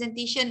APA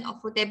presentation of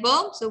a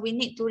table. So we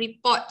need to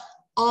report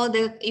all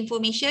the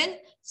information,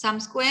 sum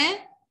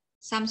square,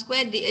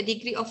 the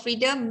degree of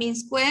freedom, mean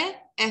square,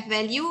 F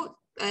value,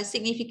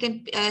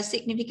 significant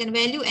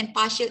value, and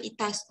partial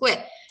eta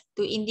square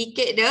to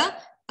indicate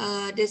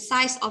the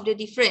size of the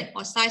difference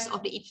or size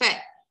of the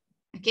effect.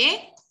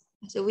 Okay,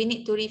 so we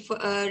need to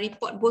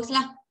report both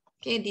lah.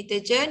 Okay,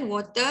 detergent,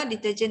 water,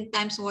 detergent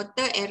times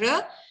water,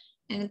 error,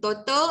 and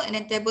total, and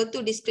then table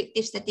 2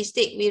 descriptive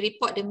statistic. We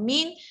report the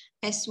mean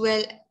as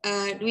well.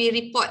 We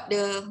report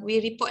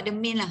the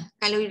mean lah.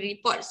 Kalau we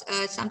report,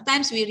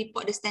 sometimes we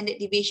report the standard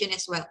deviation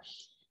as well.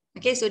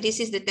 Okay, so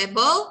this is the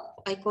table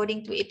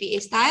according to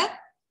APA style.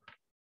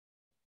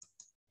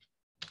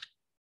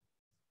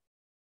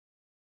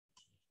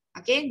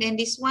 Okay, then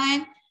this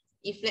one,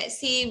 if let's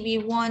say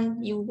you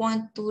want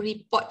to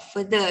report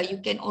further,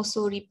 you can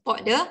also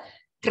report the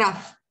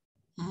graph.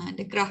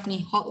 The graph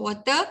ni, hot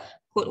water,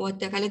 cold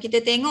water. Kalau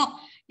kita tengok,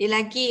 dia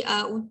lagi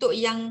untuk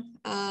yang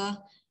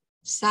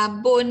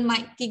sabun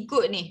Mighty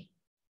Good ni.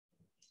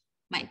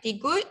 Mighty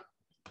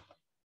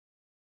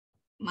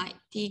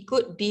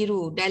Good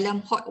biru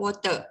dalam hot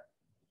water.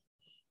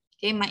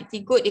 Okay,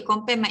 Mighty Good, dia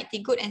compare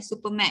Mighty Good and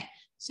Supermax.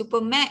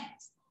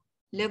 Supermax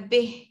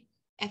lebih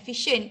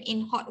efficient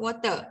in hot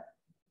water.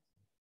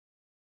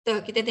 Tuh,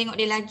 kita tengok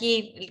dia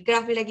lagi,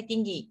 graf dia lagi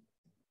tinggi.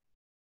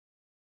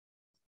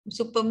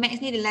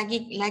 Supermax ni dia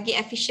lagi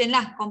efficient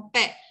lah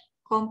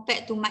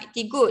compared to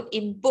mighty good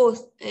in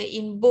both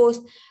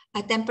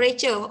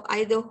temperature,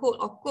 either hot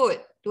or cold.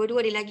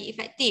 Dua-dua dia lagi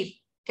efektif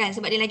kan,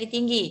 sebab dia lagi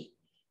tinggi.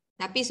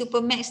 Tapi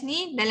supermax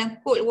ni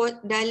dalam cold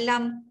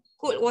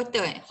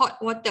water, hot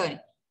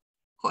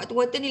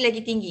water ni lagi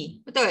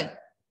tinggi. Betul?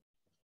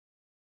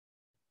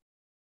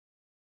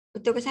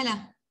 Betul ke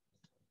salah?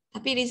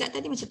 Tapi result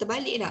tadi macam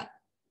terbalik tak?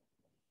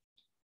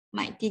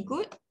 Mighty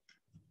good.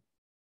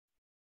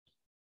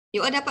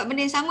 You all dapat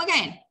benda yang sama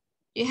kan?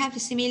 You have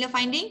a similar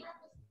finding?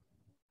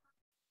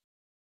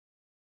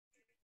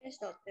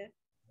 Yes, doctor.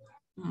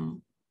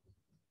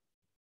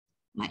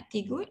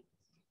 Mighty good.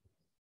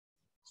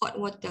 Hot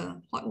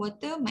water,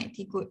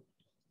 mighty good.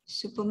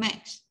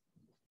 Supermax.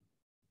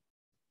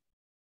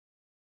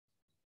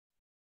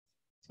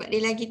 Sebab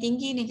dia lagi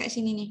tinggi ni kat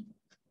sini ni.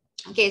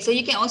 Okay, so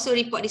you can also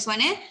report this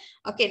one.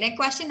 Okay, then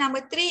question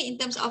number 3 in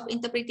terms of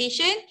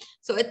interpretation.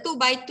 So a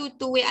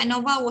 2x2 two-way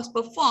ANOVA was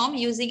performed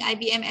using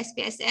IBM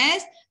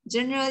SPSS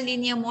general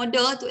linear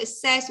model to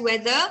assess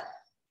whether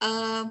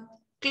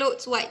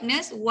clothes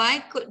whiteness Y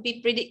could be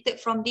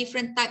predicted from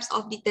different types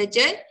of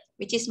detergent,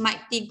 which is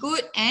mighty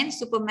good and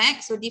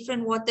supermax. So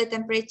different water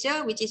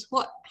temperature, which is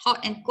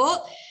hot and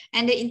cold,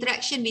 and the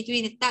interaction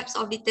between the types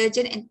of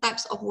detergent and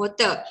types of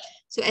water.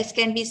 So as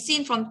can be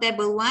seen from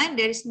table 1,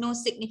 there is no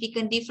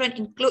significant difference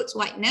in clothes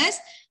whiteness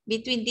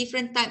between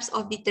different types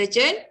of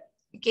detergent.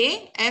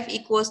 Okay, F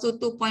equals to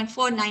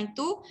 2.492,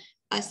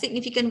 a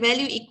significant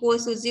value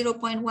equals to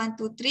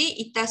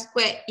 0.123, eta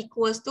squared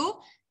equals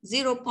to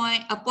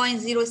 0.065,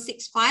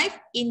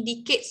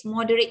 indicates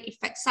moderate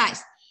effect size.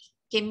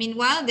 Okay,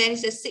 meanwhile, there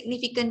is a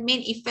significant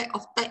main effect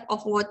of type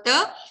of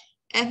water.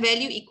 F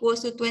value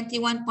equals to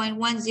 21.102,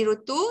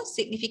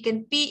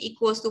 significant P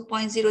equals to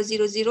 0.000,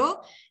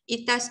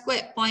 eta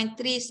squared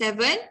 0.37,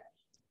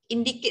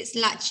 indicates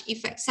large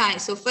effect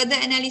size. So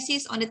further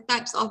analysis on the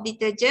types of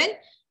detergent,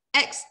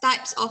 X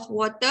types of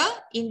water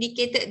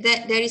indicated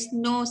that there is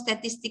no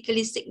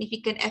statistically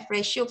significant F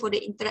ratio for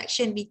the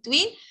interaction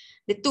between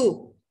the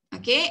two.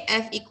 Okay,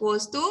 F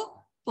equals to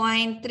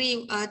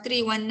 0.319,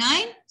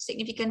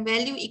 significant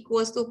value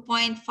equals to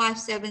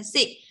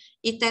 0.576.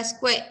 Eta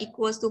squared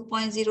equals to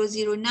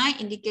 0.009,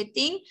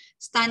 indicating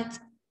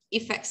stunt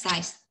effect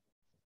size.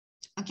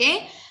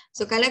 Okay,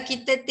 so kalau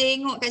kita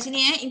tengok kat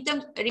sini in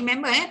terms,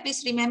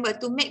 please remember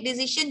to make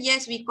decision,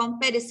 yes, we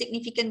compare the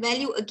significant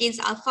value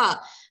against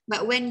alpha,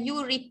 but when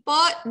you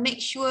report,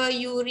 make sure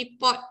you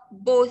report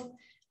both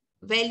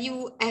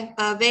values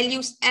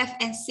F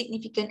and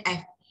significant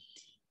F.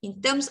 In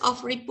terms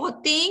of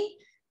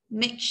reporting,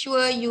 make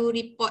sure you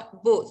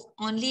report both.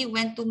 Only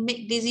when to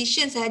make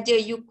decisions saja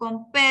you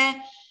compare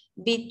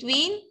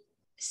between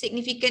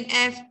significant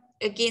F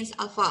against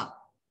alpha.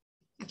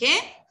 Okay?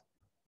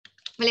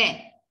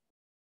 Boleh?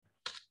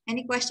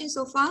 Any questions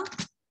so far?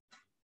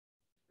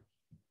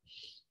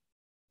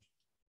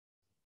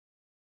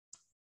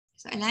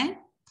 Soalan?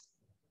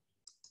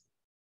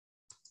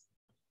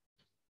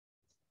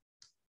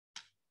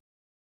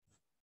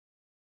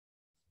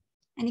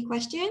 Any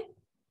question?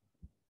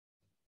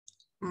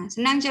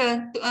 Senang je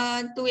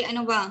two-way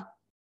ANOVA.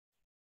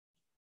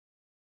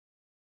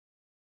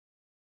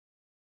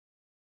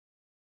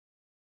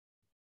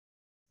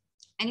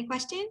 Any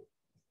question?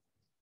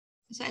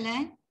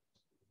 Soalan?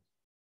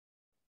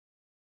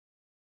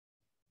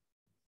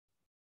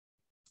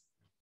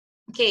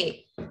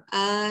 Okay,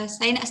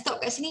 saya nak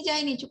stop kat sini je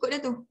ini, cukup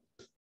dah tu.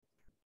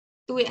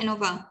 Two-way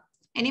ANOVA.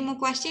 Any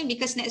more question?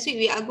 Because next week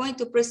we are going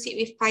to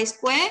proceed with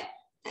chi-square.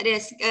 Tak ada,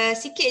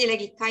 sikit je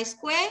lagi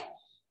chi-square.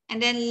 And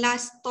then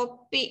last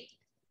topic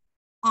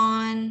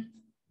on,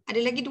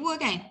 ada lagi 2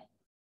 kan?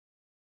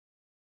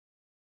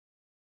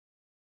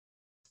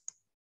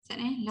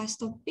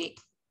 Last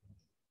topic.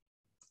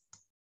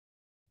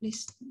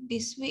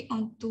 This week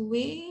on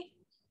two-way.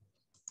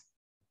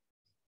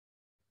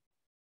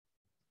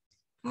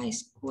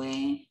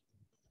 Chi-square.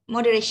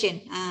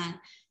 Moderation.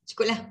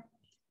 Cukuplah.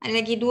 Ada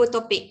lagi 2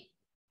 topik.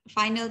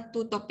 Final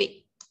 2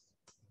 topik.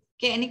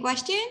 Okay, any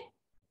question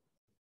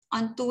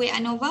on two-way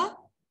ANOVA?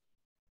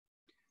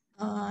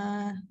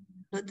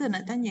 Doktor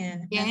nak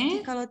tanya, Yeah.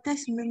 nanti kalau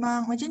test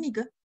memang macam ni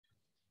ke?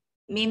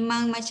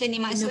 Memang macam ni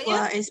Kena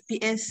maksudnya? buat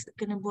SPS,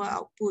 kena buat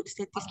output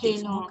statistik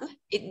Okay, semua no. ke?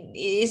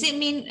 Is it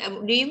mean,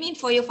 do you mean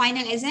for your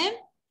final exam?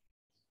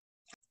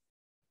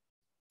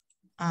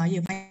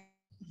 Ya,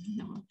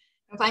 No.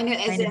 Final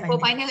exam. For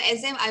final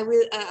exam, I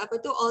will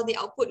all the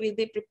output will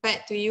be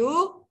prepared to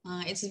you.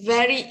 It's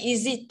very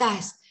easy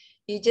task.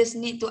 You just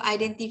need to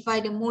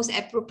identify the most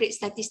appropriate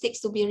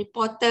statistics to be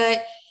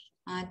reported,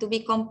 to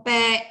be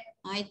compared.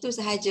 Itu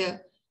sahaja.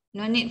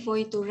 No need for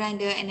you to run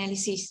the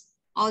analysis.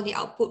 All the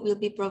output will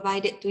be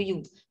provided to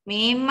you.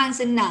 Memang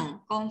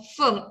senang.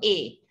 Confirm A.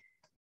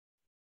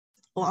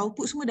 Oh,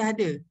 output semua dah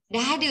ada?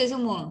 Dah ada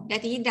semua.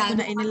 Dah terhidang. So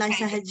nak analyse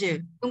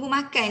sahaja? Tunggu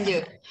makan je.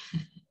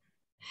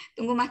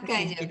 Tunggu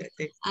makan je.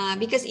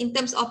 Because in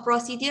terms of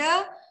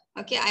procedure,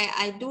 okay,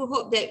 I do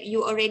hope that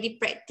you already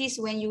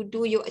practice when you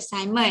do your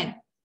assignment.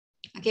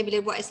 Okay,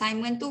 bila buat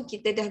assignment tu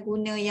kita dah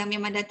guna yang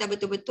memang data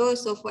betul-betul.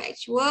 So for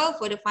actual,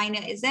 for the final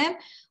exam,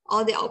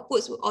 all the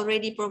outputs were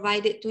already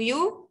provided to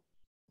you.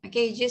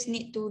 Okay, you just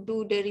need to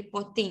do the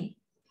reporting.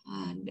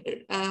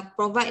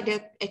 Provide the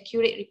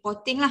accurate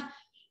reporting lah.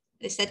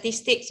 The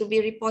statistics will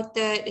be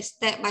reported, the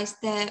step by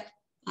step.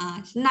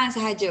 Senang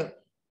sahaja.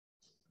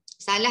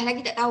 Salah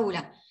lagi tak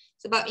tahulah.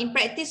 Sebab in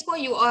practice pun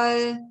you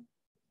all,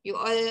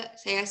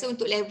 saya rasa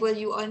untuk level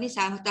you all ni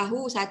sama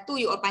tahu, satu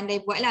you all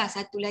pandai buat lah,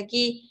 satu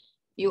lagi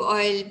you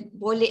all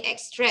boleh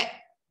extract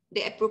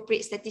the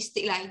appropriate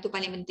statistic lah, itu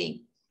paling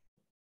penting.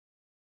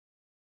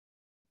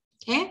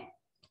 Okay,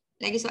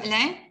 lagi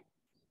soalan?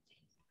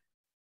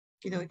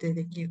 Okay, Doktor,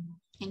 thank you.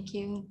 Thank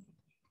you.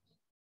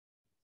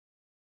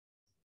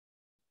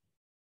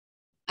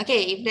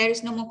 Okay, if there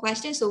is no more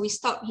questions, so we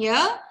stop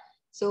here.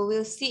 So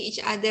we'll see each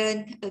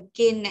other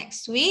again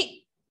next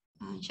week,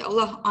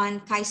 insyaAllah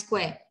on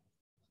chi-square.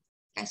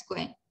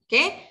 Chi-square.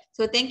 Okay,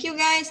 so thank you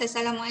guys.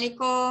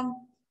 Assalamualaikum.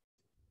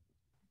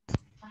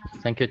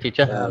 Thank you,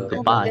 teacher.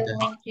 Goodbye.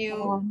 Thank you.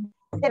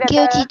 Thank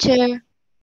you, teacher.